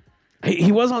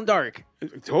 He was on Dark. I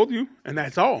told you, and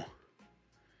that's all.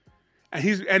 And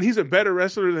he's a better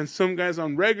wrestler than some guys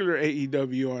on regular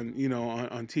AEW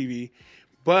on TV,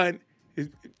 but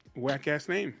whack ass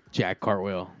name Jack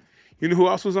Cartwheel. You know who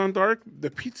else was on Dark? The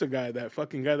pizza guy, that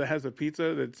fucking guy that has the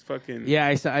pizza. That's fucking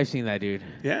I've seen that dude.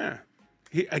 Yeah,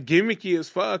 a gimmicky as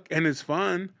fuck, and it's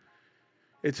fun.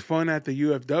 It's fun at the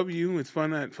UFW. It's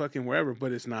fun at fucking wherever,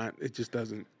 but it's not. It just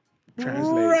doesn't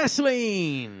translate.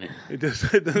 Wrestling. It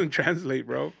doesn't translate,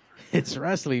 bro. It's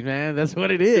wrestling, man. That's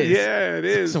what it is. Yeah, it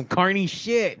is. Some carny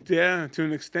shit. Yeah, to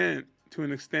an extent.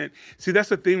 See, that's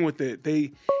the thing with it.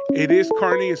 It is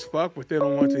carny as fuck, but they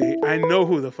don't want to. I know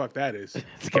who the fuck that is.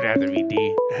 It's gonna have to be D.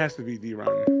 It has to be D.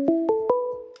 Rotten.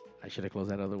 I should have closed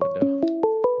that other window.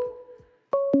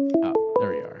 Oh, there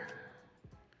we are.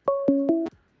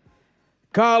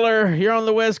 Caller, you're on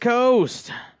the West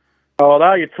Coast. Oh,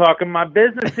 now you're talking my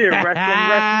business here.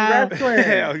 Wrestling.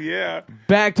 Hell yeah.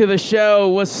 Back to the show.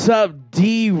 What's up,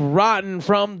 D. Rotten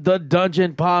from the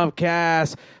Dungeon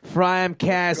Podcast,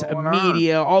 Framcast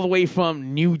Media, all the way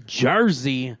from New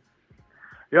Jersey.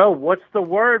 Yo, what's the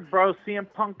word, bro? CM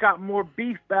Punk got more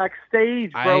beef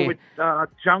backstage, bro, with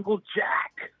Jungle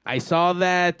Jack. I saw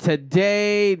that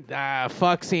today.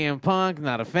 Fuck CM Punk.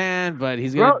 Not a fan, but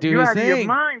he's going to do his thing. You out of your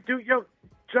mind, dude. Yo,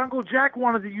 Jungle Jack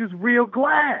wanted to use real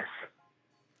glass.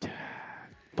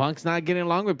 Punk's not getting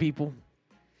along with people.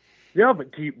 Yeah, but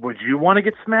would you want to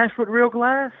get smashed with real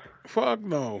glass? Fuck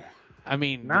no. I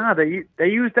mean... Nah, they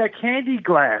use that candy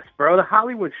glass, bro, the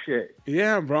Hollywood shit.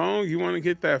 Yeah, bro. You want to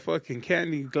get that fucking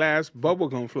candy glass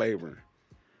bubblegum flavor.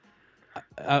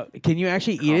 Can you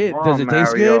actually eat it? Does it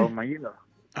taste good?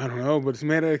 I don't know, but it's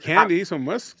made out of candy, so it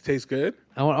must taste good.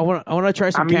 I want to try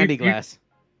some candy glass.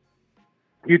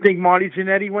 You think Marty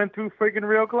Jannetty went through friggin'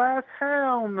 real glass?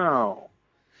 Hell no.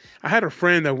 I had a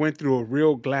friend that went through a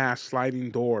real glass sliding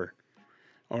door.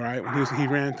 All right, when he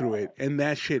ran through it, and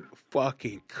that shit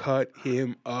fucking cut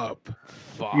him up.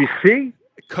 You see?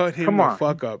 cut him the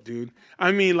fuck up, dude.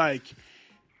 I mean, like,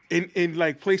 in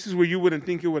like places where you wouldn't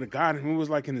think it would have got him. It was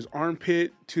like in his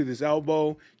armpit to his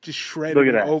elbow, just shredded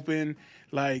and open.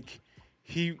 Like,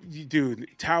 dude,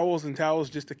 towels and towels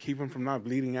just to keep him from not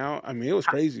bleeding out. I mean, it was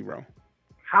crazy, bro.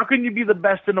 How can you be the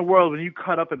best in the world when you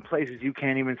cut up in places you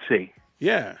can't even see?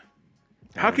 Yeah.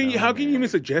 How can you even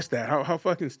suggest that? How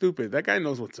fucking stupid. That guy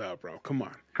knows what's up, bro. Come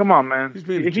on, man. He's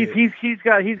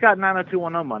got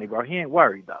 90210 money, bro. He ain't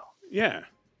worried though. Yeah.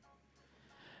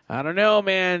 I don't know,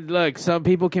 man. Look, some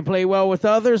people can play well with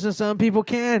others, and some people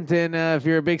can't. And if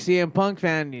you're a big CM Punk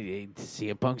fan,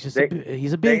 CM Punk's just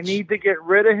he's a bitch. They need to get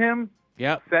rid of him.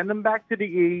 Yep. Send him back to the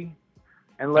E,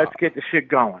 and let's get the shit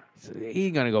going. He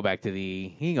ain't gonna go back to the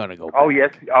E. He ain't gonna go back. Oh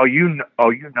yes. You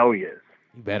know he is.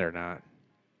 You better not.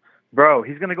 Bro,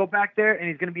 he's gonna go back there, and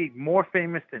he's gonna be more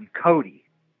famous than Cody.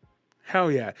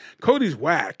 Hell yeah, Cody's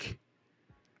whack.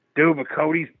 Dude, but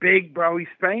Cody's big, bro. He's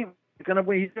famous. He's gonna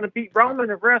win. He's gonna beat Roman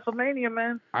at WrestleMania,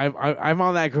 man. I'm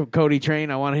on that Cody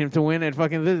train. I want him to win at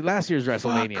fucking last year's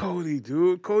WrestleMania. Fuck Cody,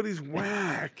 dude. Cody's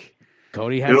whack.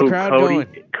 Cody has the crowd going.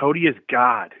 Cody is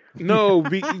God. No,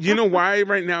 you know why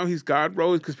right now he's God,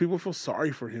 bro? Is because people feel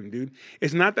sorry for him, dude.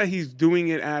 It's not that he's doing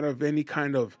it out of any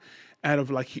kind of,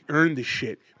 like he earned this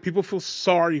shit. People feel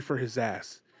sorry for his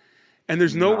ass. And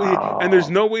there's no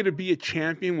way to be a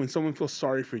champion when someone feels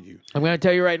sorry for you. I'm going to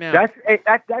tell you right now. That's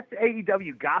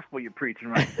AEW gospel you're preaching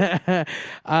right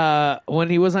now. When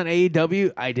he was on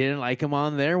AEW, I didn't like him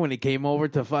on there. When he came over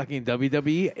to fucking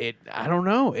WWE, I don't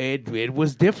know. It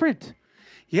was different.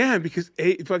 Yeah, because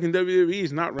fucking WWE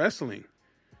is not wrestling.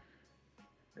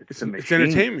 It's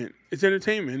entertainment. It's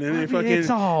entertainment, and it's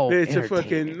all. It's a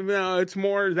fucking. No, it's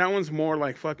more. That one's more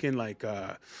like fucking like.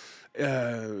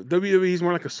 WWE is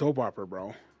more like a soap opera,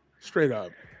 bro. Straight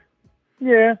up.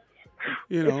 Yeah.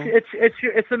 You know,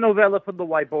 it's a novella for the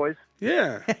white boys.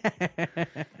 Yeah.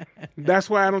 That's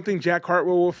why I don't think Jack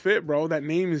Hartwell will fit, bro. That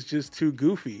name is just too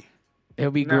goofy. It'll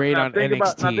be great on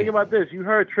NXT. Now think about this. You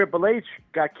heard Triple H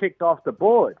got kicked off the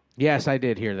board. Yes, I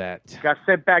did hear that. Got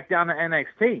sent back down to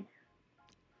NXT.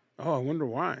 Oh, I wonder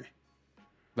why.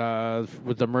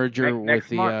 With the merger with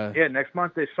the next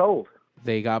month they sold.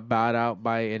 They got bought out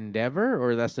by Endeavor,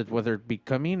 or that's what they're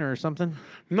becoming, or something.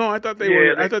 No, I thought they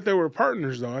were. I thought they were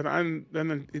partners, though.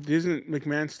 Then isn't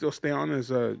McMahon still stay on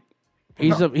as a?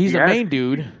 He's a main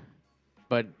dude,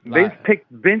 but Vince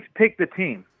picked the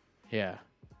team. Yeah,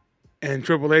 and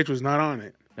Triple H was not on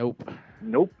it.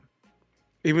 Nope.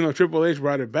 Even though Triple H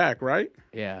brought it back, right?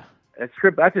 Yeah, that's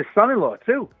his son-in-law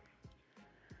too.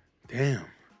 Damn,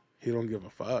 he don't give a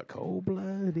fuck.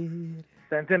 Cold-blooded.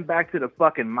 Sent him back to the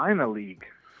fucking minor league.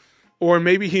 Or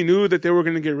maybe he knew that they were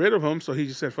going to get rid of him, so he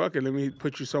just said, fuck it, let me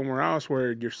put you somewhere else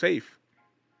where you're safe.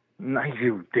 Nice,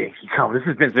 you think. This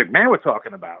is Vince McMahon we're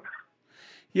talking about.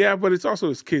 Yeah, but it's also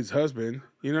his kid's husband.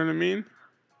 You know what I mean?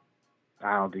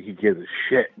 I don't think he gives a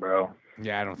shit, bro.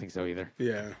 Yeah, I don't think so either.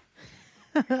 Yeah.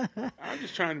 I'm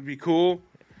just trying to be cool.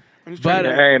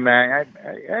 Hey, man.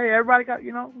 Hey, everybody got,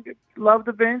 love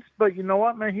the Vince, but you know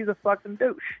what, man? He's a fucking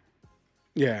douche.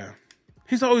 Yeah.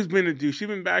 He's always been a douche.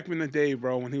 Even back in the day,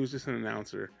 bro, when he was just an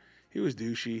announcer. He was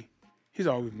douchey. He's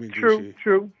always been douchey.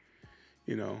 True.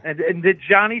 You know. And did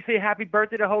Johnny say happy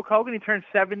birthday to Hulk Hogan? He turned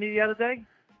 70 the other day?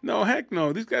 No, heck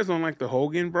no. These guys don't like the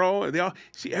Hogan, bro.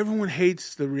 Everyone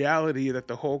hates the reality that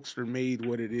the Hulkster made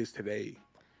what it is today.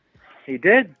 He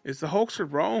did. It's the Hulkster,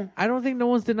 bro. I don't think no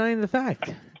one's denying the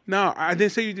fact. No, I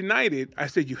didn't say you denied it. I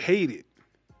said you hate it.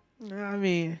 I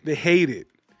mean, they hate it.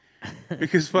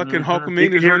 Because fucking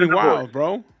Hulkamania is running wild,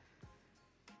 bro.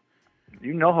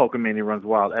 You know Hulkamania runs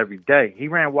wild every day. He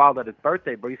ran wild at his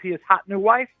birthday, bro. You see his hot new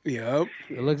wife? Yep.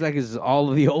 It looks like it's all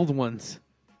of the old ones.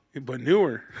 But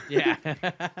newer. Yeah.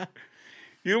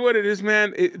 You know what it is,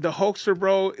 man? The Hulkster,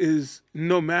 bro, is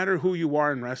no matter who you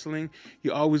are in wrestling,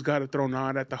 you always got to throw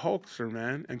nod at the Hulkster,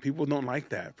 man. And people don't like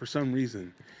that for some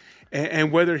reason.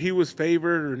 And whether he was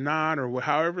favored or not, or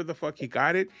however the fuck he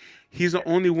got it, he's the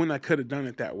only one that could have done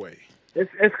it that way.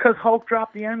 It's because Hulk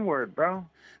dropped the N-word, bro.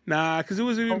 Nah, because it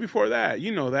was even before that.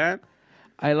 You know that.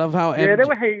 I love how they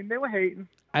were hating.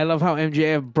 I love how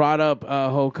MJF brought up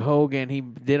Hulk Hogan. He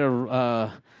did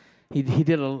a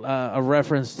a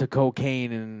reference to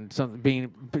cocaine and something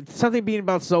being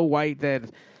about so white that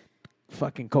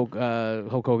fucking Hulk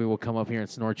Hogan will come up here and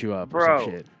snort you up or some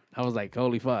shit. I was like,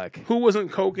 holy fuck. Who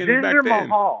wasn't coking back then?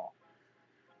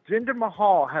 Jinder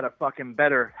Mahal had a fucking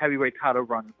better heavyweight title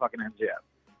run than fucking MJF.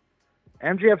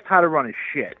 MJF's title run is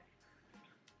shit.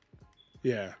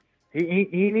 Yeah.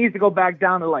 He needs to go back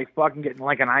down to like fucking getting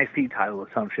like an IC title or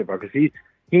some shit, bro. Because he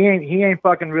ain't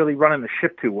fucking really running the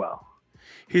ship too well.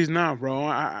 He's not,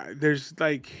 bro.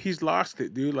 He's lost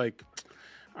it, dude. Like,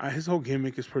 His whole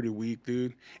gimmick is pretty weak,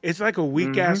 dude. It's like a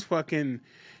weak ass fucking.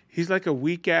 He's like a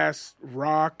weak ass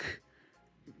Rock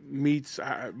meets.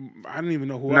 I don't even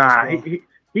know who else. Bro.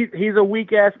 He's a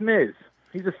weak ass Miz.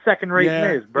 He's a second rate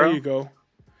Miz, bro. There you go.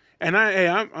 And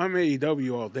I'm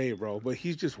AEW all day, bro. But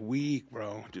he's just weak,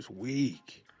 bro. Just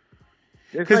weak.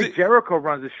 It's like Jericho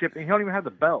runs the ship, and he don't even have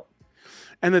the belt.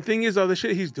 And the thing is, all the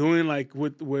shit he's doing, like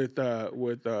with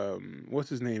what's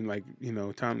his name, like, you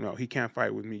know, telling him, he can't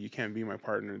fight with me, you can't be my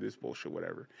partner, this bullshit,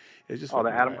 whatever. It's just the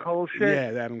Adam Cole shit.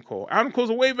 Yeah, the Adam Cole. Adam Cole's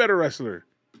a way better wrestler.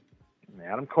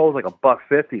 Adam Cole's like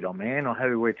 $150 though, man. No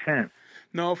heavyweight champ.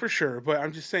 No, for sure. But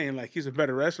I'm just saying, like, he's a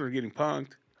better wrestler getting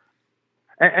punked.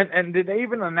 And did they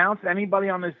even announce anybody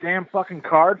on this damn fucking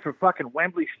card for fucking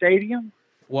Wembley Stadium?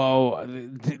 Well,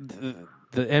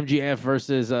 the MGF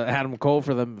versus Adam Cole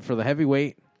for the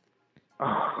heavyweight.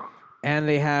 Oh. And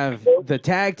they have the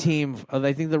tag team,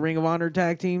 I think the Ring of Honor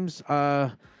tag teams,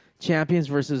 champions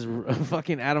versus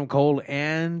fucking Adam Cole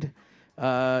and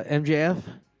MJF.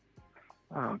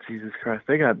 Oh, Jesus Christ.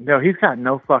 He's got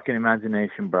no fucking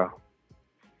imagination, bro.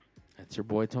 That's your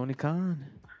boy, Tony Khan.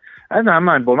 That's not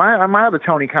my boy. My other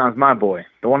Tony Khan's my boy.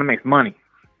 The one that makes money.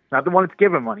 Not the one that's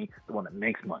giving money, the one that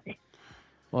makes money.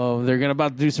 Well, they're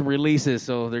about to do some releases,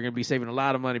 so they're going to be saving a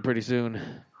lot of money pretty soon.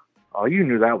 Oh, you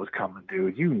knew that was coming,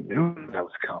 dude. You knew that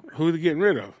was coming. Who are they getting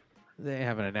rid of? They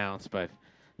haven't announced, but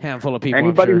a handful of people.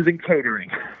 Anybody who's in catering.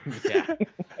 Yeah,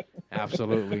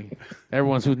 absolutely.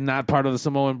 Everyone's who's not part of the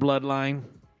Samoan bloodline.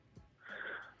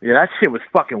 Yeah, that shit was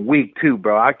fucking weak too,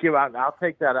 bro. I'll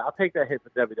take that. I'll take that hit for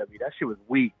WWE. That shit was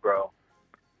weak, bro.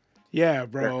 Yeah,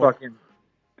 bro.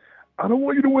 I don't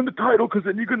want you to win the title because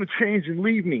then you're gonna change and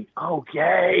leave me. Oh,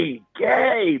 gay,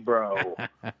 bro.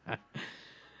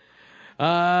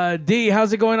 D,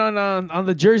 how's it going on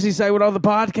the Jersey side with all the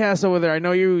podcasts over there? I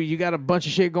know you got a bunch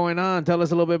of shit going on. Tell us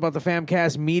a little bit about the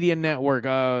Famcast Media Network.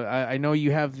 I know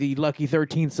you have the Lucky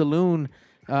 13 Saloon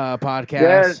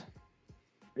podcast.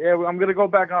 Yeah, I'm gonna go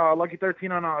back on Lucky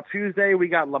 13 on Tuesday. We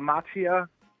got La Machia.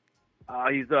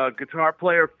 He's a guitar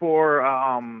player for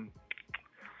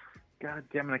God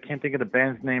damn it, I can't think of the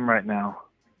band's name right now.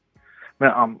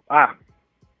 I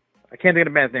can't think of the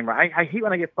band's name right. I hate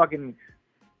when I get fucking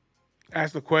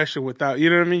ask the question without, you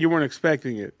know what I mean? You weren't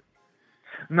expecting it.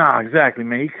 Nah, exactly,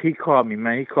 man. He called me,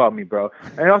 man. He called me, bro.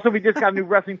 And also, we just got a new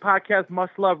wrestling podcast,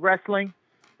 Must Love Wrestling.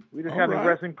 We just got a new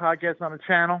wrestling podcast on the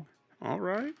channel. All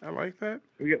right, I like that.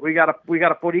 We got a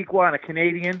Boricua and a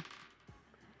Canadian.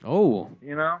 Oh,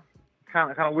 you know,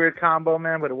 kind of weird combo,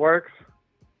 man, but it works.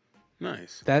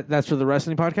 Nice. That's for the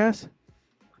wrestling podcast?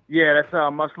 Yeah, that's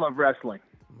Must Love Wrestling.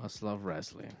 Must Love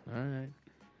Wrestling. All right.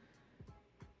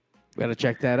 We got to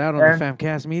check that out on the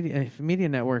Famcast Media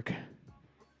Network.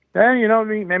 And, you know,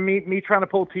 me trying to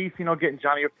pull teeth, you know, getting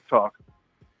Johnny up to talk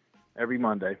every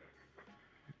Monday.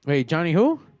 Wait, Johnny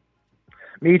who?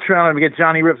 Me trying to get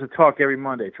Johnny Rips to talk every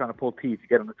Monday, trying to pull teeth to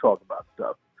get him to talk about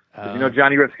stuff. You know,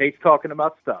 Johnny Rips hates talking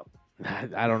about stuff.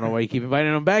 I don't know why you keep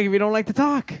inviting him back if you don't like to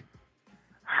talk.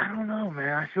 I don't know,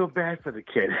 man. I feel bad for the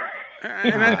kid.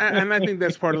 and I think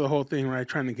that's part of the whole thing, right?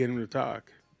 Trying to get him to talk.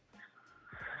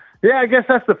 Yeah, I guess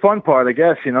that's the fun part, I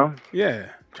guess, you know? Yeah.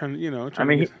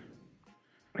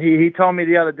 He told me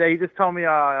the other day, he just told me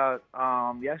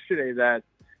yesterday that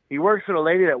he works with a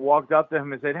lady that walked up to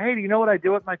him and said, "Hey, do you know what I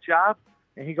do at my job?"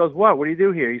 And he goes, "What? What do you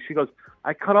do here?" She goes,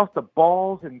 "I cut off the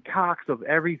balls and cocks of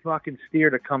every fucking steer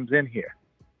that comes in here."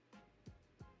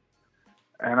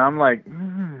 And I'm like,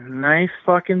 nice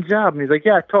fucking job. And he's like,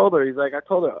 "Yeah, I told her." He's like, "I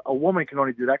told her a woman can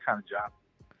only do that kind of job."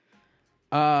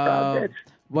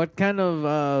 What kind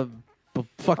of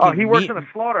fucking? Oh, he works in a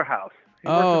slaughterhouse.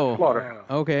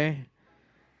 Okay.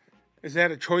 Is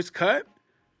that a choice cut?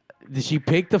 Did she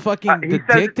pick the fucking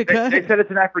dick to cut? They said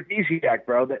it's an aphrodisiac,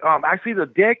 bro. Actually, the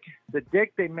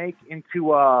dick they make into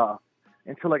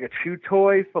like a chew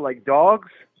toy for like dogs.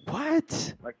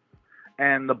 What?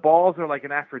 And the balls are like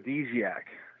an aphrodisiac.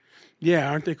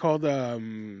 Yeah, aren't they called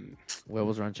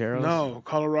Huevos Rancheros? No,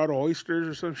 Colorado oysters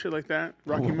or some shit like that.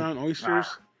 Rocky Mountain oysters.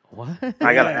 What?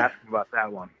 I gotta ask him about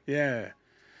that one. Yeah,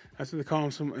 that's what they call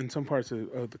them in some parts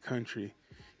of the country.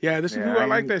 Yeah, there's some people that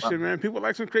like that shit, man. People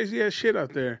like some crazy ass shit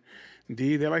out there.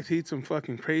 Indeed, they like to eat some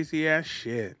fucking crazy ass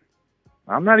shit.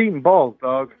 I'm not eating balls,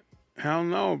 dog. Hell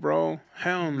no, bro.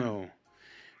 Hell no.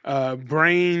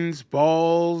 Brains,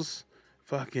 balls,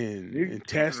 fucking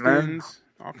intestines,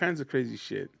 all kinds of crazy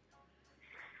shit.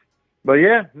 But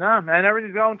yeah, man,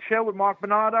 everything's going chill with Mark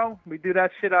Bernardo. We do that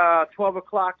shit 12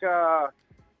 o'clock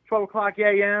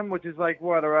a.m., which is like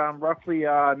around roughly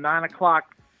 9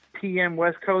 o'clock p.m.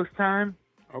 West Coast time.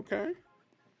 Okay.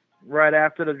 Right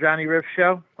after the Johnny Riff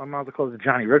show. I'm about to close the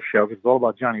Johnny Riff show because it's all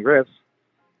about Johnny Riffs.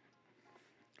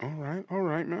 All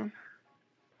right, man.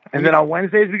 And then on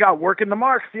Wednesdays, we got Working the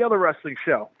Marks, the other wrestling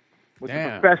show, with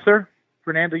the Professor,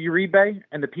 Fernando Uribe,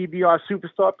 and the PBR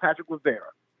superstar, Patrick Rivera.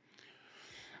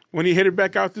 When you headed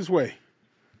back out this way?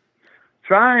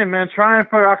 Trying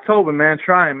for October, man.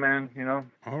 You know.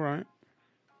 All right.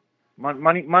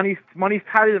 Money's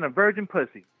tighter than a virgin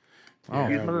pussy.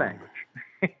 Excuse my language.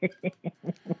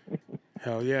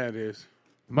 Hell yeah, it is.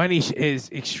 Money is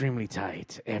extremely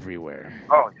tight everywhere.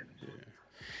 Oh, yeah.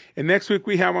 And next week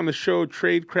we have on the show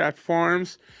Tradecraft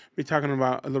Farms. We're talking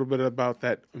about a little bit about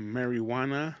that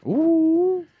marijuana.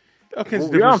 Ooh. All kinds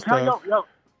of different stuff.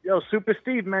 Yo, Super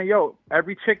Steve, man. Yo,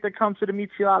 every chick that comes to the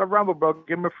Michelada Rumble, bro,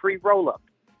 give him a free roll-up.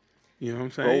 You know what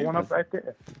I'm saying? Roll one up right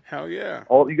there. Hell yeah.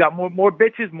 Oh, you got more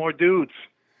bitches, more dudes.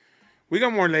 We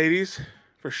got more ladies,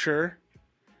 for sure.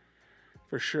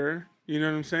 For sure. You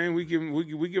know what I'm saying? We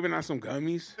giving out some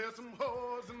gummies.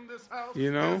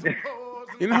 You know?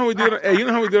 You know how we do it? Hey, you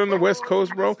know how we do it on the West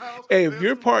Coast, bro? Hey, if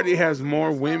your party has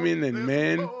more women than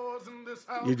men,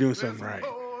 you're doing something right.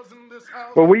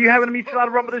 Well, were you having a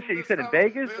Michelada Rumble this year? You said in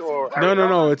Vegas or?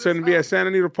 No. It's going to be at Santa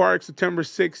Anita Park, September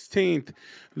 16th.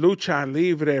 Lucha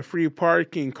Libre, free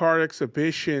parking, car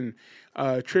exhibition,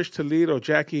 Trish Toledo,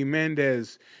 Jackie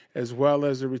Mendez, as well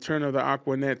as the return of the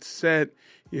Aquanet set.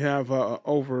 You have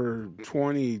over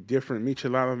 20 different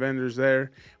Michelada vendors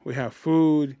there. We have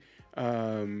food.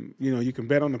 You can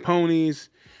bet on the ponies.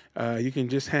 You can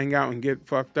just hang out and get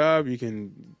fucked up. You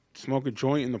can smoke a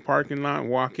joint in the parking lot and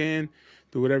walk in.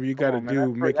 Do whatever you got to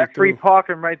do. That's free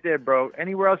parking right there, bro.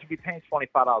 Anywhere else, you'd be paying $25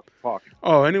 for parking.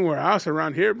 Oh, anywhere else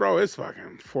around here, bro, it's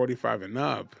fucking $45 and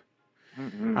up.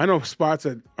 Mm-hmm. I know spots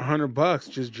at $100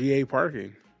 just GA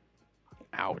parking.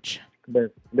 Ouch.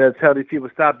 They'll tell these people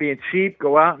stop being cheap,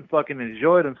 go out and fucking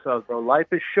enjoy themselves, bro. Life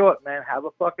is short, man. Have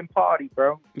a fucking party,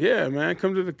 bro. Yeah, man.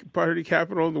 Come to the party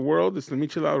capital of the world. It's the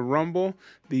Michelada Rumble,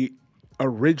 the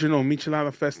original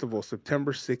Michelada Festival,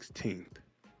 September 16th.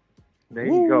 There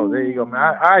you go, man.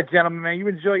 All right, gentlemen, man. You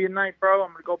enjoy your night, bro. I'm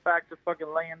going to go back to fucking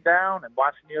laying down and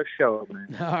watching your show,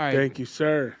 man. All right. Thank you,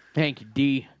 sir. Thank you,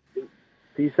 D.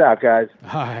 Peace out, guys.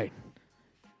 All right.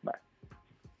 Bye.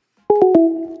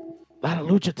 A lot of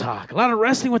lucha talk. A lot of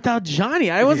wrestling without Johnny.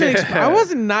 I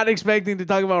wasn't not expecting to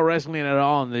talk about wrestling at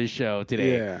all on this show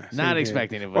today. Yeah. Not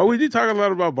expecting it. Well, we did talk a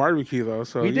lot about barbecue, though.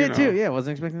 So we did, too. Yeah,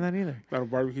 wasn't expecting that either. A lot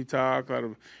of barbecue talk, a lot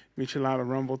of Michelada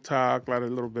Rumble talk, a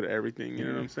little bit of everything. You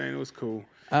know what I'm saying? It was cool.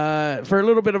 For a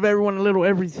little bit of everyone, a little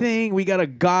everything, we got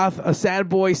a sad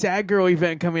boy, sad girl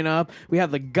event coming up. We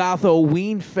have the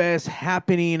Gothoween Fest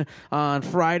happening on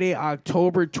Friday,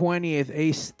 October 20th.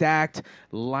 A stacked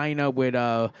lineup with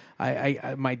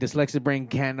my dyslexic brain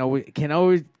can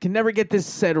never get this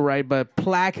said right, but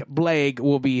Plaque Blake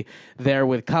will be there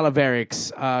with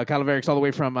Calaverix. Calaverix all the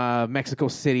way from Mexico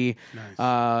City.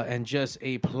 Nice. And just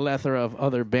a plethora of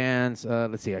other bands.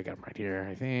 Let's see, I got them right here,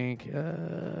 I think.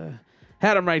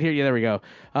 Had them right here. Yeah, there we go.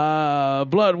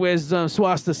 Blood Wisdom,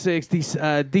 Swasta 6.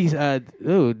 I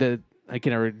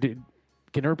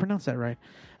can never pronounce that right.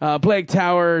 Plague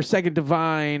Tower, Second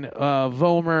Divine,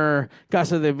 Vomer,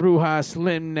 Casa de Brujas,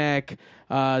 Slim Neck,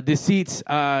 Deceits.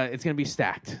 It's gonna be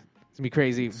stacked. It's gonna be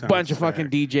crazy. Bunch of fucking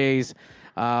DJs,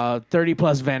 30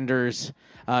 plus vendors.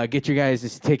 Get your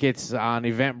guys' tickets on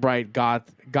Eventbrite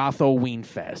Gothoween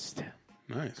Fest.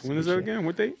 Nice. When is that again?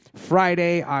 What date?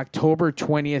 Friday, October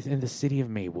 20th in the city of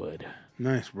Maywood.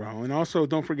 Nice, bro. And also,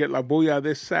 don't forget La Booyah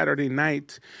this Saturday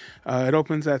night. It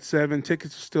opens at 7.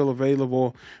 Tickets are still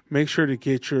available. Make sure to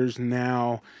get yours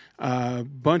now.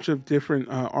 Bunch of different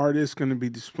artists going to be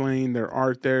displaying their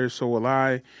art there. So will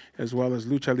I, as well as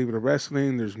Lucha Libre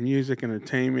Wrestling. There's music,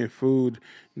 entertainment, food,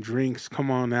 drinks. Come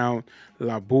on out.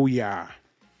 La Booyah.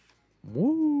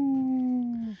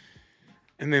 Woo.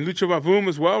 And then Lucha Vavoom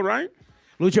as well, right?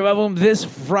 Lucha Vavoom this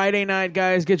Friday night,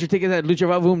 guys. Get your tickets at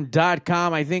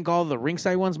luchavavoom.com. I think all the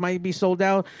ringside ones might be sold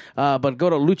out, but go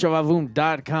to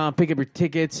luchavavoom.com. Pick up your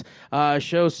tickets.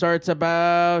 Show starts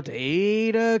about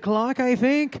 8 o'clock, I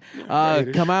think.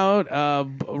 Come out.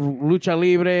 Lucha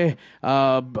Libre.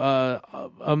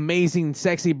 Amazing,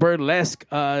 sexy burlesque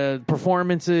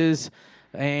performances.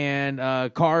 And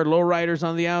car lowriders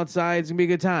on the outside. It's going to be a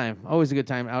good time. Always a good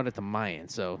time out at the Mayan.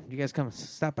 So you guys come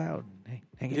stop out. Hey,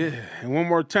 hang out. Yeah, and one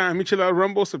more time, Michelada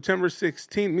Rumble, September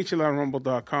 16th,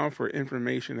 MichelaRumble.com for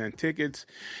information and tickets.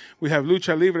 We have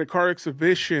Lucha Libre car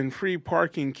exhibition, free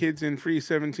parking, kids in free,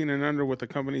 17 and under with a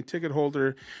company ticket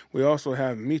holder. We also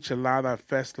have Michelada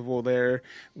Festival there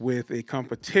with a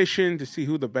competition to see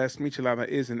who the best Michelada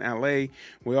is in LA.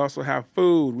 We also have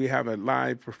food. We have a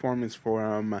live performance for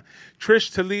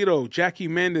Trish Toledo, Jackie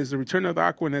Mendez, the Return of the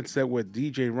Aquanet set with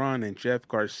DJ Ron and Jeff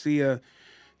Garcia.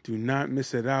 Do not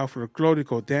miss it out. For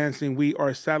Folklorico Dancing, we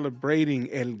are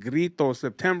celebrating El Grito,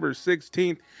 September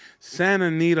 16th, Santa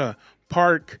Anita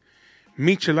Park.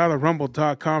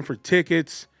 MicheladaRumble.com for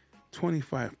tickets.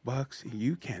 $25.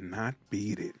 You cannot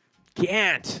beat it.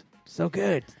 Can't. So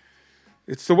good.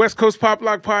 It's the West Coast Pop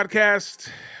Lock Podcast.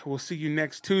 We'll see you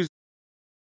next Tuesday.